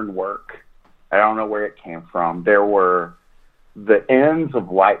ironwork. I don't know where it came from. There were the ends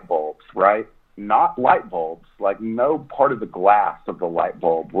of light bulbs, right? Not light bulbs, like no part of the glass of the light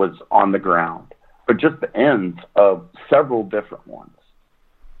bulb was on the ground, but just the ends of several different ones.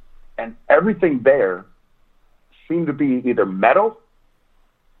 And everything there seemed to be either metal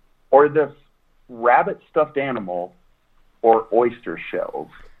or this rabbit stuffed animal or oyster shells.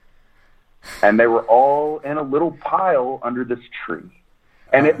 And they were all in a little pile under this tree.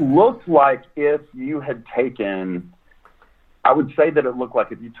 And it looked like if you had taken, I would say that it looked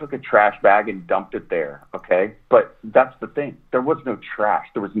like if you took a trash bag and dumped it there, okay? But that's the thing. There was no trash.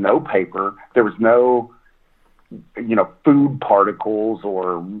 There was no paper. There was no, food particles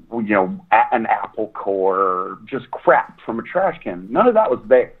or, an apple core or just crap from a trash can. None of that was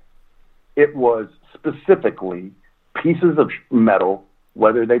there. It was specifically pieces of metal,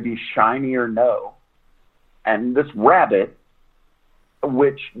 whether they be shiny or no. And this rabbit,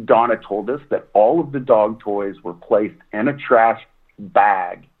 which Donna told us that all of the dog toys were placed in a trash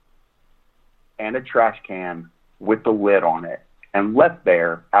bag and a trash can with the lid on it and left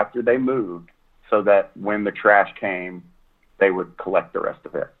there after they moved so that when the trash came, they would collect the rest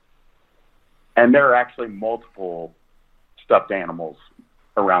of it. And there are actually multiple stuffed animals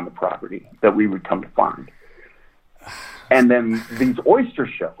around the property that we would come to find. And then these oyster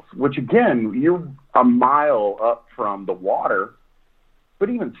shells, which again, you're a mile up from the water, but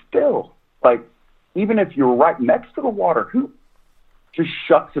even still, like, even if you're right next to the water, who just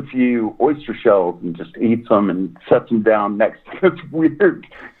shucks a few oyster shells and just eats them and sets them down next to this weird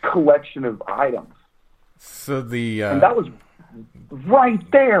collection of items? So and that was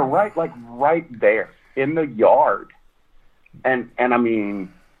right there, right there in the yard. And I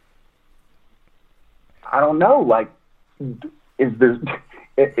mean, I don't know, like, is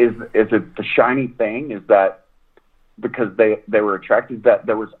it the shiny thing? Is that because they were attracted, that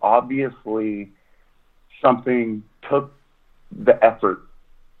there was obviously something took the effort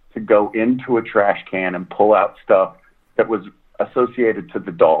to go into a trash can and pull out stuff that was associated to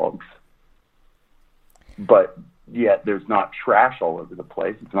the dogs, but yet there's not trash all over the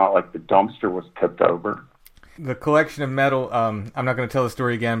place. It's not like the dumpster was tipped over. The collection of metal, I'm not going to tell the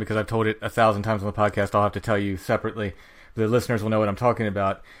story again because I've told it 1,000 times on the podcast. I'll have to tell you separately. The listeners will know what I'm talking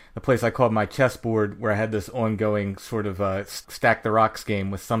about. The place I called my chessboard, where I had this ongoing sort of stack the rocks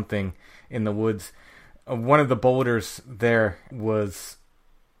game with something in the woods. One of the boulders there was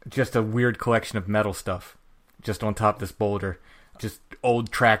just a weird collection of metal stuff just on top of this boulder. Just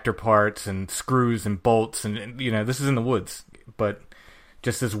old tractor parts and screws and bolts. And you know, this is in the woods, but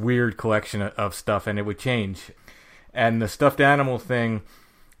just this weird collection of stuff, and it would change. And the stuffed animal thing,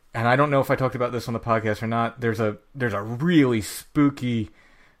 and I don't know if I talked about this on the podcast or not, there's a really spooky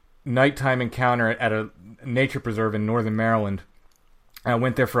nighttime encounter at a nature preserve in northern Maryland. I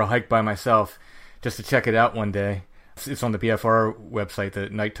went there for a hike by myself just to check it out one day. It's on the BFR website, the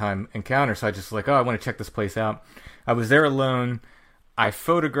nighttime encounter, so I just like, I want to check this place out. I was there alone. I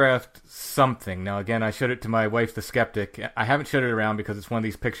photographed something. Now, again, I showed it to my wife, the skeptic. I haven't showed it around because it's one of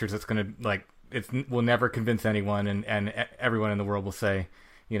these pictures that's going to, like, it will never convince anyone, and everyone in the world will say,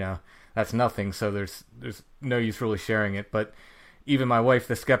 you know, that's nothing, so there's no use really sharing it. But even my wife,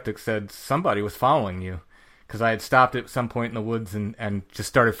 the skeptic, said somebody was following you, because I had stopped at some point in the woods and just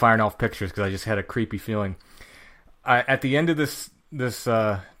started firing off pictures because I just had a creepy feeling. At the end of this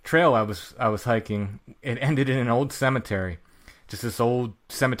trail I was hiking, it ended in an old cemetery. Just this old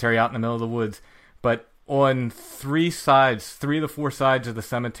cemetery out in the middle of the woods. But on three of the four sides of the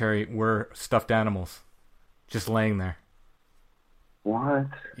cemetery were stuffed animals just laying there. What?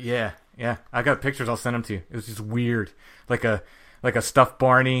 Yeah. I got pictures. I'll send them to you. It was just weird. Like a stuffed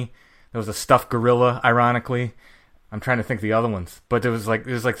Barney. There was a stuffed gorilla, ironically. I'm trying to think of the other ones. But there was like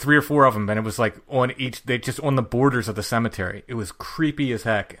 3 or 4 of them, and it was like they just on the borders of the cemetery. It was creepy as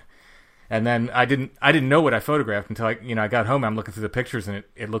heck. And then I didn't know what I photographed until I got home. I'm looking through the pictures, and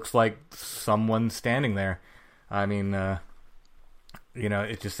it looks like someone standing there. I mean,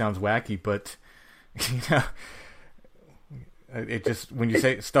 it just sounds wacky, but it just, when you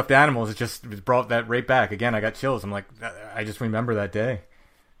say stuffed animals, it brought that right back. Again, I got chills. I'm like, I just remember that day.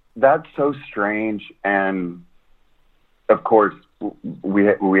 That's so strange. And of course, we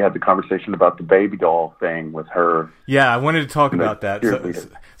had the conversation about the baby doll thing with her. Yeah, I wanted to talk about that.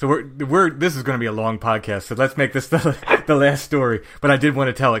 So we're this is going to be a long podcast. So let's make this the last story. But I did want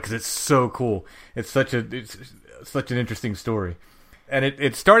to tell it because it's so cool. It's such an interesting story. And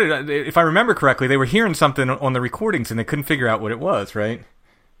it started, if I remember correctly, they were hearing something on the recordings and they couldn't figure out what it was, right?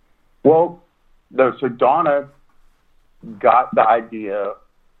 Well, so Donna got the idea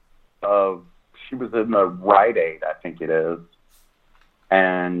of, she was in the Rite Aid, I think it is,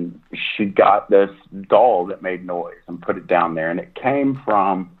 and she got this doll that made noise and put it down there. And it came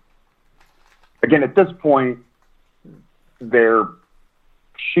from, again, at this point, it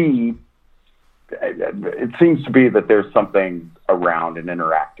seems to be that there's something around and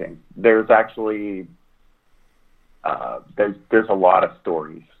interacting. There's actually, there's a lot of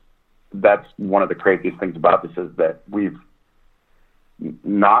stories. That's one of the craziest things about this, is that we've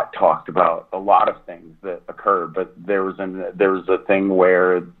not talked about a lot of things that occurred, but there was a thing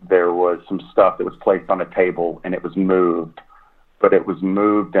where there was some stuff that was placed on a table and it was moved, but it was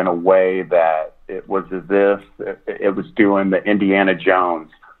moved in a way that it was as if it was doing the Indiana Jones,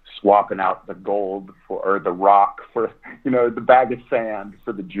 swapping out the gold or the rock for, the bag of sand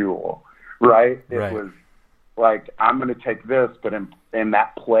for the jewel, right? It was like, I'm going to take this, but in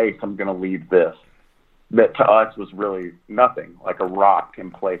that place, I'm going to leave this. That to us was really nothing, like a rock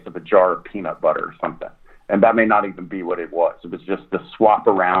in place of a jar of peanut butter or something. And that may not even be what it was. It was just the swap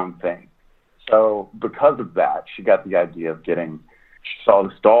around thing. So because of that, she got the idea of she saw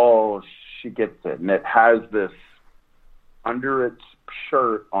this doll, she gets it, and it has this, under its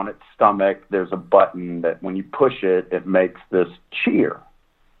shirt on its stomach, there's a button that when you push it, it makes this cheer.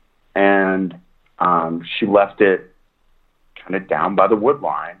 And she left it kind of down by the wood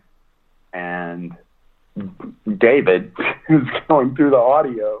line, and David is going through the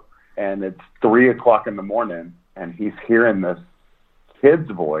audio, and it's 3:00 in the morning, and he's hearing this kid's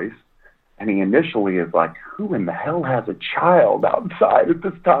voice, and he initially is like, who in the hell has a child outside at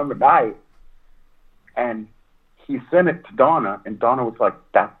this time of night? And he sent it to Donna, and Donna was like,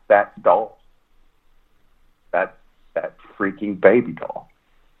 that's that doll. That's that freaking baby doll.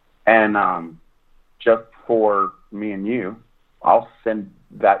 And just for me and you, I'll send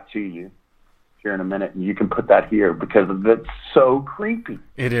that to you here in a minute, and you can put that here because it's so creepy.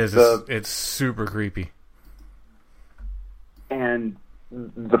 It is. It's super creepy. And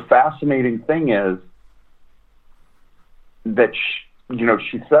the fascinating thing is that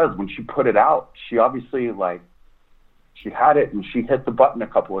she says when she put it out, she obviously she had it and she hit the button a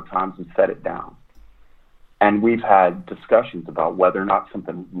couple of times and set it down. And we've had discussions about whether or not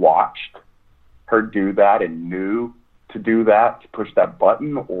something watched her do that and knew to do that, to push that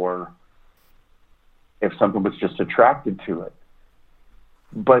button, or if something was just attracted to it.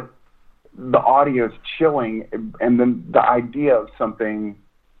 But the audio is chilling, and then the idea of something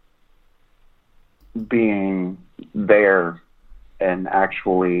being there and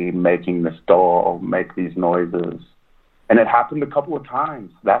actually making this doll make these noises. And it happened a couple of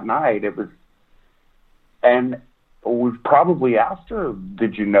times that night. And we've probably asked her,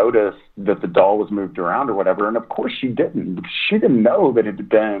 did you notice that the doll was moved around or whatever? And of course she didn't. She didn't know that it had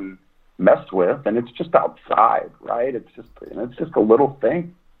been messed with, and it's just outside, right? It's just a little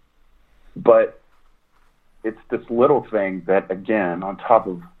thing. But it's this little thing that, again, on top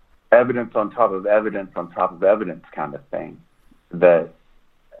of evidence on top of evidence on top of evidence kind of thing, that,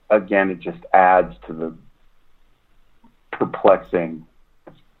 again, it just adds to the perplexing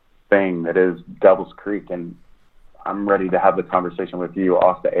thing that is Devil's Creek. And I'm ready to have the conversation with you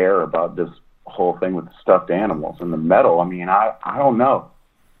off the air about this whole thing with the stuffed animals and the metal. I mean, I don't know.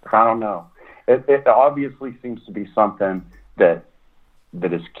 I don't know. It obviously seems to be something that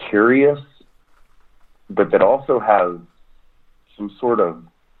is curious, but that also has some sort of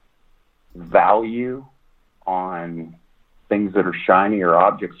value on things that are shiny or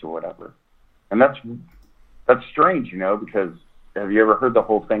objects or whatever. And that's strange, because have you ever heard the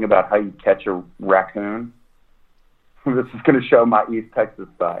whole thing about how you catch a raccoon? This is going to show my East Texas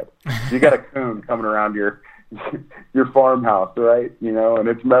side. You got a coon coming around your farmhouse, right? And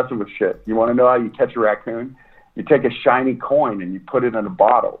it's messing with shit. You want to know how you catch a raccoon? You take a shiny coin and you put it in a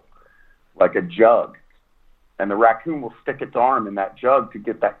bottle, like a jug, and the raccoon will stick its arm in that jug to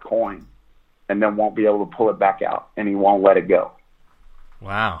get that coin, and then won't be able to pull it back out, and he won't let it go.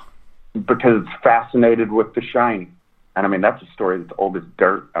 Wow. Because it's fascinated with the shiny. And I mean, that's a story that's old as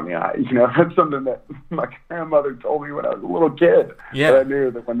dirt. I mean, that's something that my grandmother told me when I was a little kid. Yeah. That I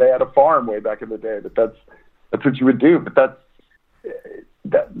knew that when they had a farm way back in the day, that's what you would do. But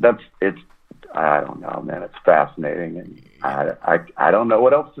it's, I don't know, man. It's fascinating, and I don't know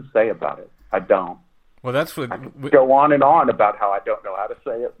what else to say about it. I don't. Well, that's what I could go on and on about how I don't know how to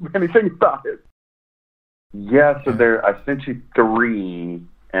say anything about it. Yeah. So I sent you 3,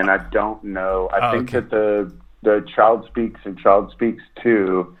 and I don't know. I think that the Child Speaks and Child Speaks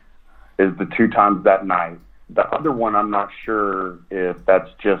 2 is the 2 times that night. The other one, I'm not sure if that's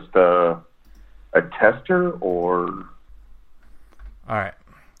just a tester or... All right.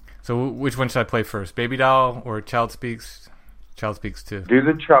 So which one should I play first? Baby Doll or Child Speaks? Child Speaks 2. Do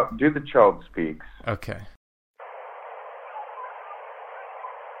the Child Speaks. Okay.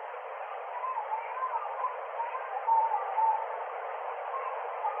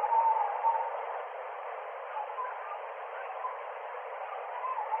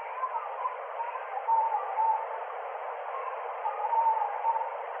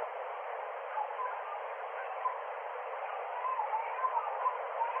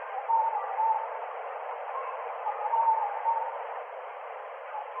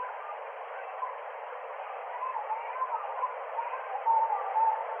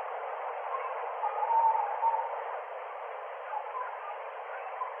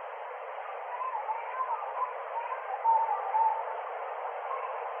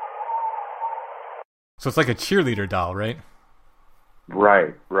 So it's like a cheerleader doll, right?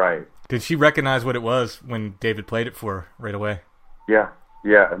 Right. Did she recognize what it was when David played it for her right away? Yeah,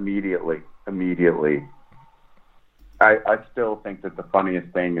 immediately. I still think that the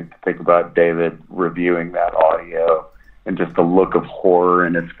funniest thing is to think about David reviewing that audio and just the look of horror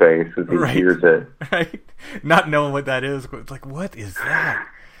in his face as he hears it. Right. Not knowing what that is. It's like, what is that?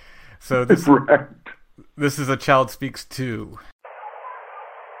 So this, this is a Child Speaks 2.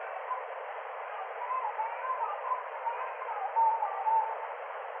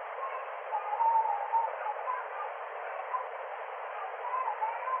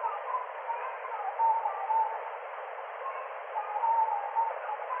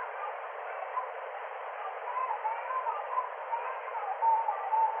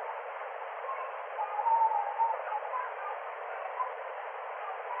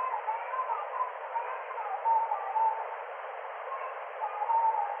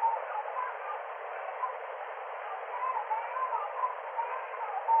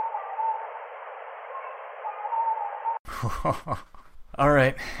 All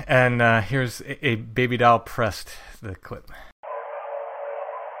right, and here's a baby doll pressed, the clip.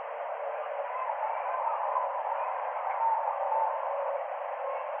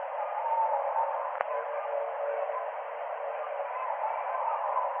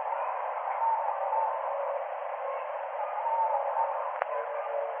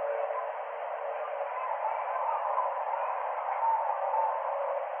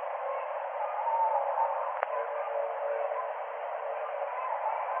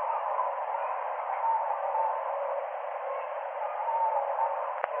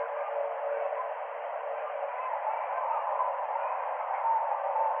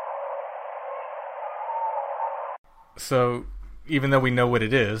 So, even though we know what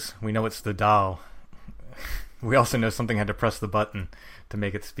it is, we know it's the doll, we also know something had to press the button to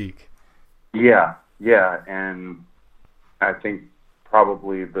make it speak. Yeah, and I think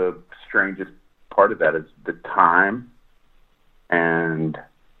probably the strangest part of that is the time and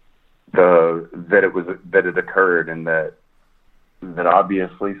that it occurred, and that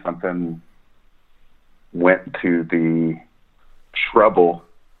obviously something went to the trouble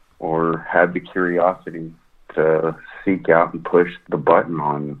or had the curiosity to seek out and push the button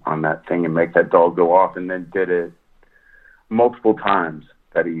on that thing and make that doll go off, and then did it multiple times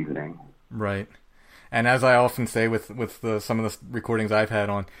that evening. Right. And as I often say with some of the recordings I've had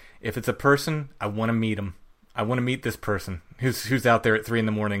on, if it's a person, I want to meet him. I want to meet this person who's out there at 3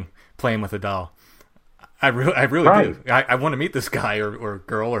 a.m. playing with a doll. I really right. do. I want to meet this guy or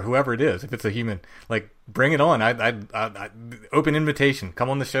girl or whoever it is. If it's a human, like, bring it on. I open invitation. Come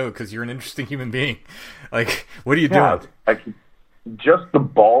on the show because you're an interesting human being. Like, what are you doing? Like, just the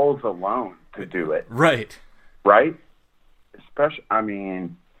balls alone to do it. Right. Especially, I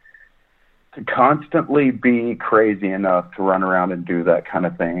mean, to constantly be crazy enough to run around and do that kind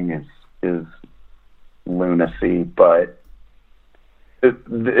of thing is lunacy. But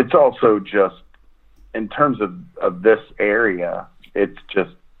it's also just, in terms of this area, it's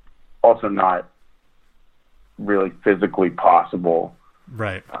just also not really physically possible.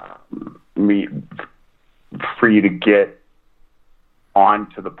 Right. For you to get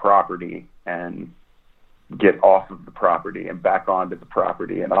onto the property and get off of the property and back onto the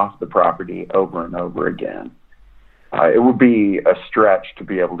property and off the property over and over again. It would be a stretch to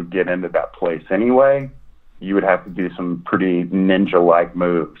be able to get into that place anyway. You would have to do some pretty ninja-like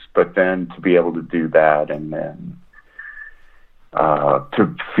moves, but then to be able to do that and then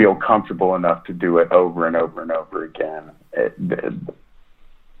to feel comfortable enough to do it over and over and over again,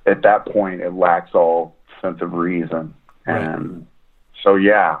 at that point, it lacks all sense of reason. Right. And so,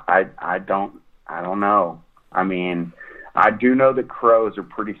 yeah, I don't know. I mean, I do know that crows are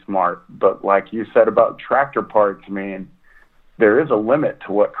pretty smart, but like you said about tractor parts, I mean, there is a limit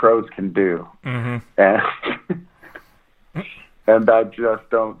to what crows can do. Mm-hmm. And I just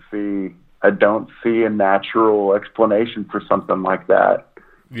don't see a natural explanation for something like that.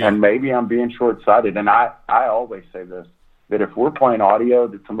 Yeah. And maybe I'm being short-sighted. And I always say this, that if we're playing audio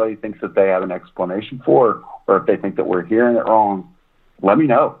that somebody thinks that they have an explanation for, or if they think that we're hearing it wrong, let me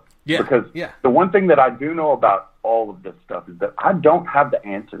know. Yeah. Because the one thing that I do know about all of this stuff is that I don't have the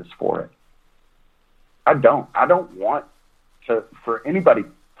answers for it. I don't want for anybody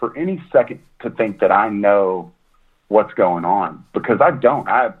for any second to think that I know what's going on, because I don't.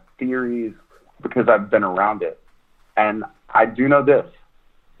 I have theories because I've been around it. And I do know this,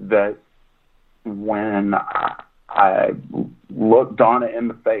 that when I looked Donna in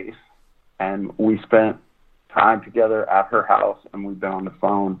the face and we spent time together at her house and we've been on the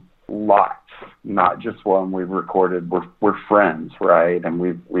phone lots, not just when we've recorded, we're friends, right? And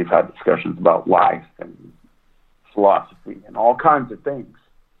we've had discussions about life and philosophy and all kinds of things.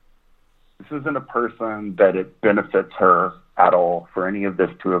 This isn't a person that it benefits her at all for any of this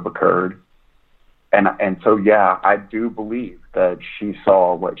to have occurred. And so, yeah, I do believe that she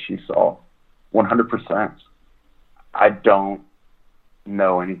saw what she saw, 100%. I don't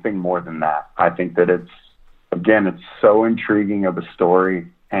know anything more than that. I think that it's so intriguing of a story,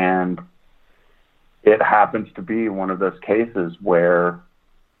 and it happens to be one of those cases where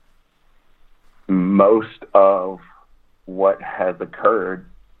most of what has occurred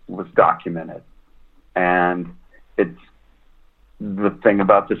was documented. And it's the thing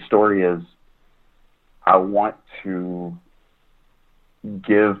about this story is I want to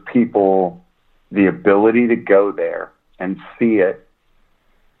give people the ability to go there and see it,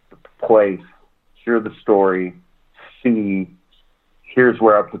 the place, hear the story, see, here's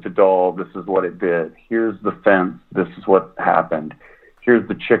where I put the doll, this is what it did. Here's the fence, this is what happened. Here's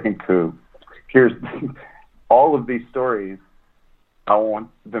the chicken coop. Here's all of these stories. I want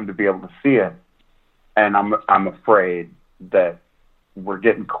them to be able to see it and I'm afraid that we're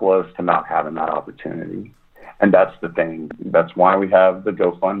getting close to not having that opportunity. And that's the thing. That's why we have the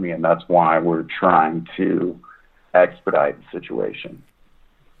GoFundMe, and that's why we're trying to expedite the situation.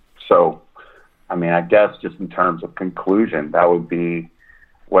 So, I mean, I guess just in terms of conclusion, that would be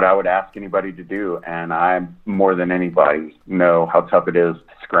what I would ask anybody to do. And I, more than anybody, know how tough it is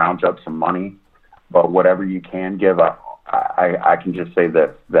to scrounge up some money. But whatever you can give, I can just say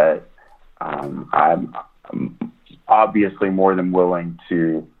that I'm obviously more than willing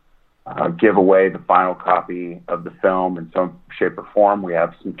to give away the final copy of the film in some shape or form. We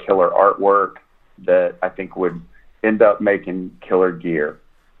have some killer artwork that I think would end up making killer gear.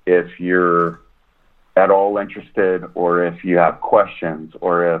 If you're at all interested, or if you have questions,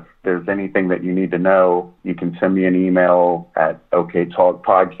 or if there's anything that you need to know, you can send me an email at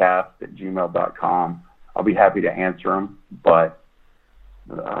oktalkpodcast@gmail.com. I'll be happy to answer them. But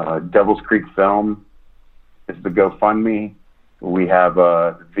Devil's Creek Film is the GoFundMe. We have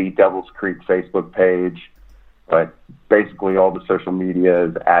the Devil's Creek Facebook page, but basically all the social media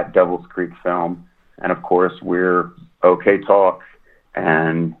is at Devil's Creek Film. And of course, we're OK Talk,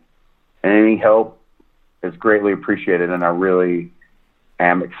 and any help is greatly appreciated. And I really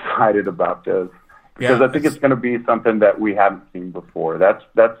am excited about this because I think it's going to be something that we haven't seen before. That's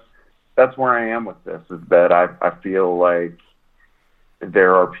where I am with this, is that I feel like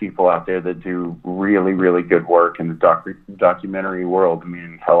there are people out there that do really, really good work in the documentary world. I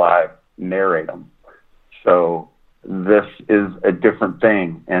mean, hell, I narrate them. So this is a different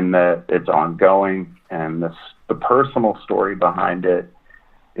thing in that it's ongoing, and the personal story behind it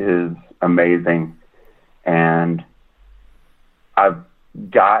is amazing. And I've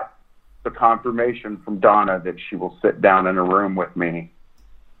got the confirmation from Donna that she will sit down in a room with me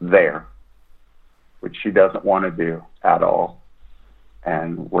there, which she doesn't want to do at all.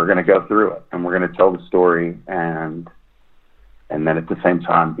 And we're going to go through it, and we're going to tell the story, and then at the same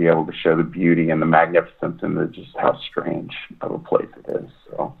time be able to show the beauty and the magnificence and just how strange of a place it is.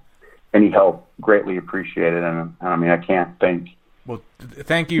 So any help, greatly appreciated. And I mean, I can't thank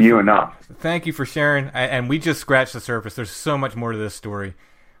thank you enough. Thank you for sharing. And we just scratched the surface. There's so much more to this story.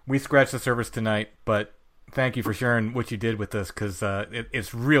 We scratched the surface tonight, but thank you for sharing what you did with this, because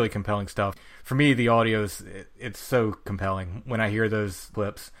it's really compelling stuff. For me, the audio it's so compelling. When I hear those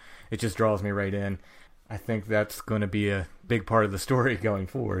clips, it just draws me right in. I think that's going to be a big part of the story going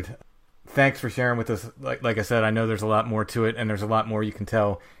forward. Thanks for sharing with us. Like I said, I know there's a lot more to it, and there's a lot more you can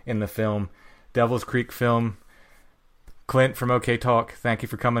tell in the film. Devil's Creek Film. Clint from OK Talk, thank you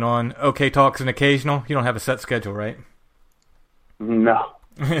for coming on. OK Talk's an occasional. You don't have a set schedule, right? No.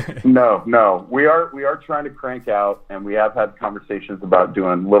 No. We are trying to crank out, and we have had conversations about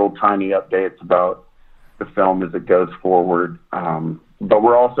doing little tiny updates about the film as it goes forward. But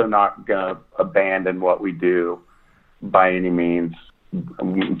we're also not going to abandon what we do by any means.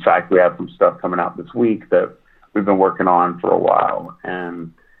 In fact, we have some stuff coming out this week that we've been working on for a while,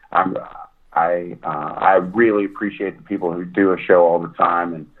 and I really appreciate the people who do a show all the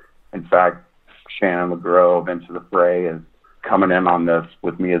time. And in fact, Shannon LeGros of Into the Fray is coming in on this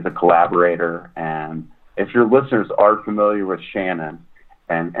with me as a collaborator. And if your listeners are familiar with Shannon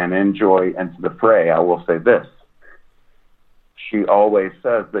and enjoy Into the Fray, I will say this. She always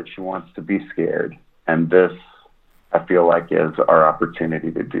says that she wants to be scared. And this, I feel like, is our opportunity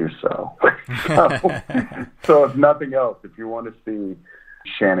to do so. So if nothing else, if you want to see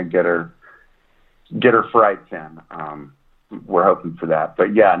Shannon get her frights in, we're hoping for that.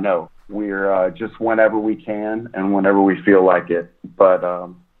 But yeah, no, we're just whenever we can and whenever we feel like it. But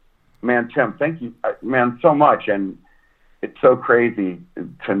man, Tim, thank you, man, so much. And it's so crazy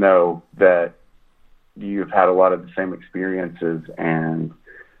to know that you've had a lot of the same experiences, and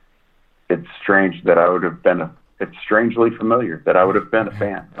it's strange that it's strangely familiar that I would have been a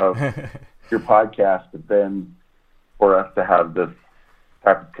fan of your podcast, but then for us to have this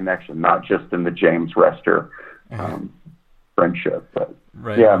type of connection, not just in the James Rester friendship, but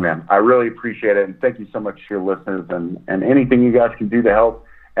right. Yeah, man, I really appreciate it. And thank you so much to your listeners, and anything you guys can do to help.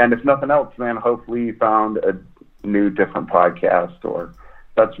 And if nothing else, man, hopefully you found a new, different podcast, or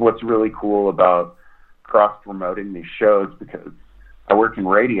that's what's really cool about cross-promoting these shows, because I work in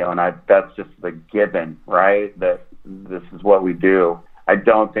radio, and that's just the given, right? That this is what we do. I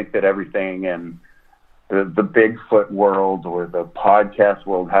don't think that everything in the Bigfoot world or the podcast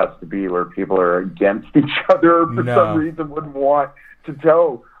world has to be where people are against each other, or for some reason wouldn't want to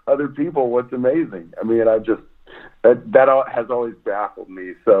tell other people what's amazing. I mean, that has always baffled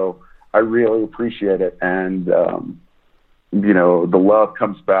me. So I really appreciate it. And, the love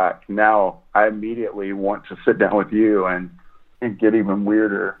comes back. Now I immediately want to sit down with you and get even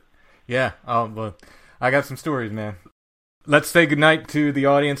weirder. Yeah. Well, I got some stories, man. Let's say goodnight to the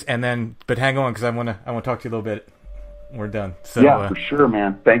audience, but hang on, because I want to talk to you a little bit. We're done. So, yeah, for sure,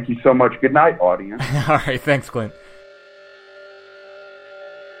 man. Thank you so much. Good night, audience. All right, thanks, Clint.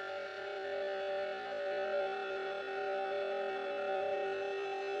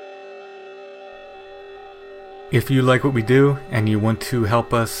 If you like what we do and you want to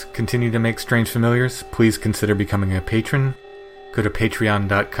help us continue to make Strange Familiars, please consider becoming a patron. Go to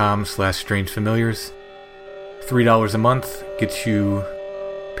patreon.com/strangefamiliars. $3 a month gets you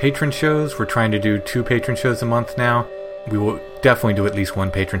patron shows. We're trying to do 2 patron shows a month now. We will definitely do at least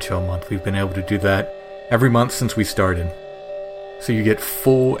 1 patron show a month. We've been able to do that every month since we started. So you get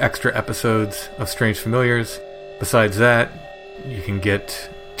full extra episodes of Strange Familiars. Besides that, you can get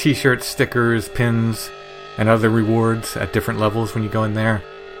t-shirts, stickers, pins, and other rewards at different levels when you go in there.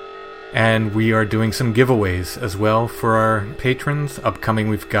 And we are doing some giveaways as well for our patrons. Upcoming,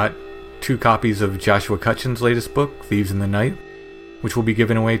 we've got 2 copies of Joshua Cutchin's latest book, Thieves in the Night, which will be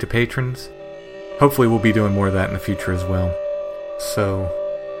given away to patrons. Hopefully we'll be doing more of that in the future as well. So,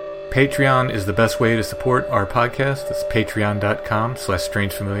 Patreon is the best way to support our podcast. It's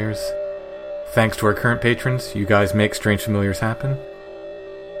patreon.com/strangefamiliars. Thanks to our current patrons, you guys make Strange Familiars happen.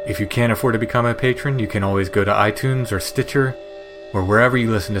 If you can't afford to become a patron, you can always go to iTunes or Stitcher, or wherever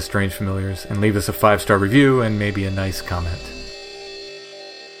you listen to Strange Familiars, and leave us a 5-star review and maybe a nice comment.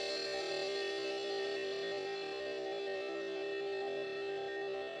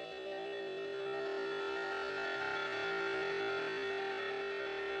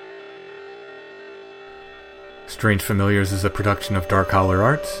 Strange Familiars is a production of Dark Holler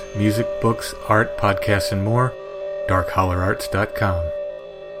Arts. Music, books, art, podcasts, and more. darkhollerarts.com.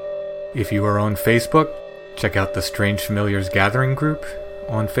 If you are on Facebook, check out the Strange Familiars Gathering group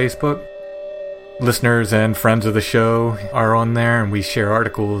on Facebook. Listeners and friends of the show are on there, and we share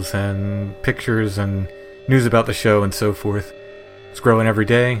articles and pictures and news about the show and so forth. It's growing every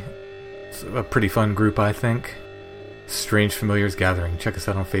day. It's a pretty fun group, I think. Strange Familiars Gathering. Check us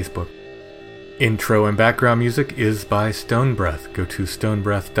out on Facebook. Intro and background music is by Stone Breath. Go to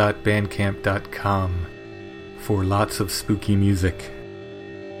stonebreath.bandcamp.com for lots of spooky music.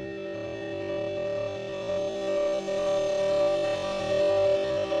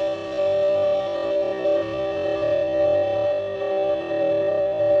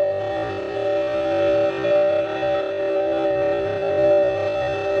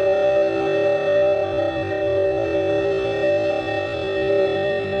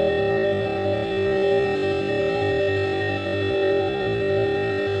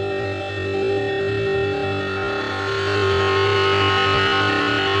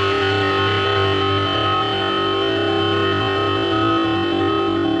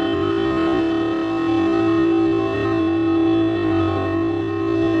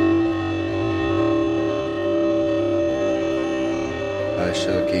 I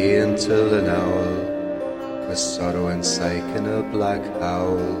shall gain till an owl, with sorrow and sight in a black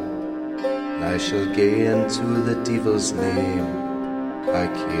howl. And I shall gain to the devil's name, I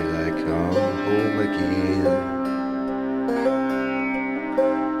kill I come home again.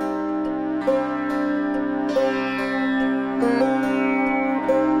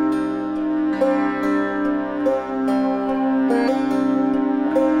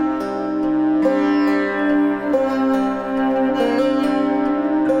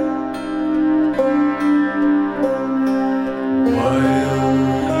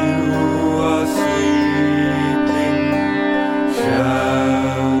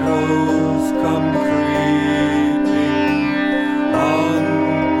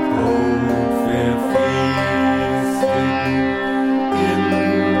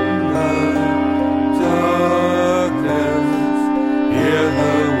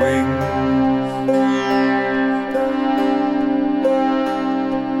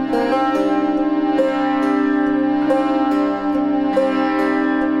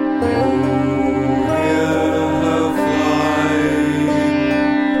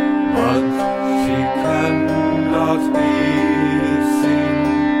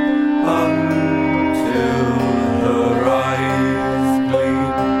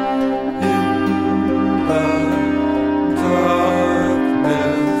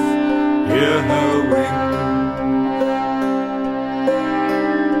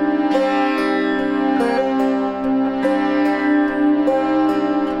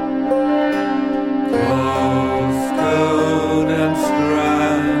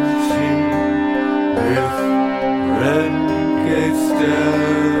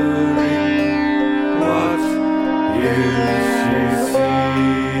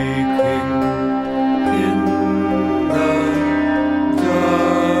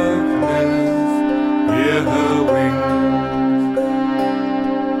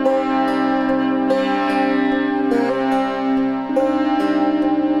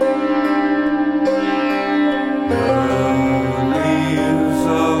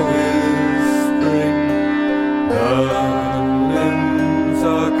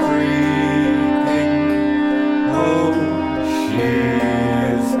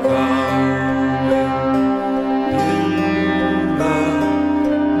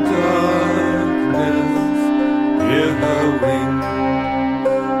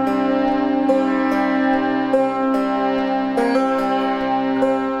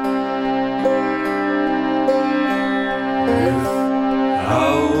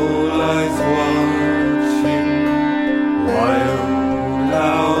 eyes watching while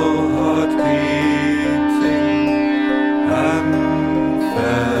our heart beating and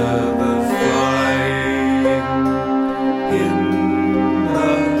feathers flying in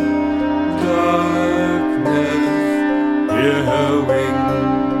the darkness. Hear her wings.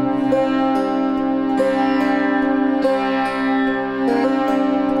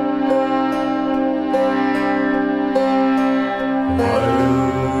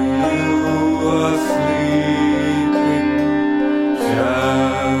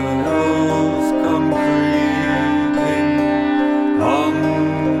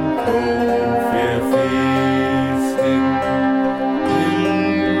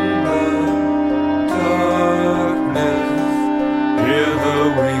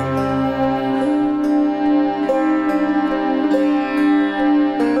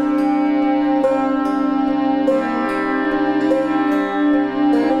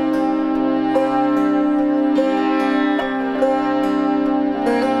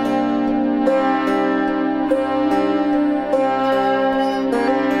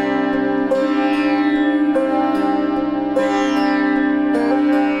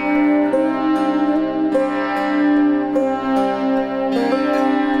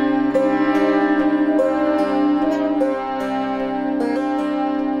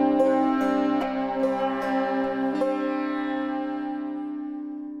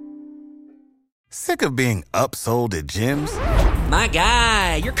 Sick of being upsold at gyms? My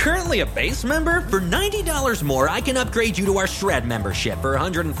guy, you're currently a base member? For $90 more, I can upgrade you to our Shred membership. For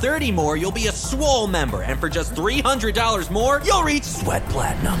 $130 more, you'll be a Swole member. And for just $300 more, you'll reach Sweat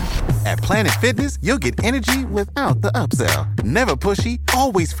Platinum. At Planet Fitness, you'll get energy without the upsell. Never pushy,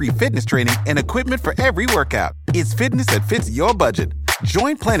 always free fitness training and equipment for every workout. It's fitness that fits your budget.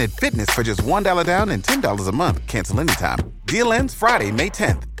 Join Planet Fitness for just $1 down and $10 a month. Cancel anytime. Deal ends Friday, May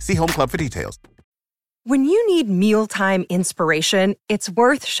 10th. See Home Club for details. When you need mealtime inspiration, it's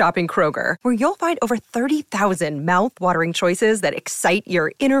worth shopping Kroger, where you'll find over 30,000 mouth-watering choices that excite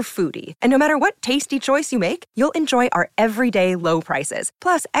your inner foodie. And no matter what tasty choice you make, you'll enjoy our everyday low prices,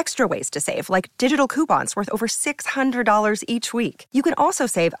 plus extra ways to save, like digital coupons worth over $600 each week. You can also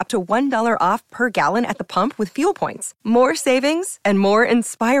save up to $1 off per gallon at the pump with fuel points. More savings and more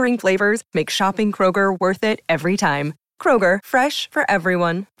inspiring flavors make shopping Kroger worth it every time. Kroger, fresh for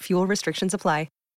everyone. Fuel restrictions apply.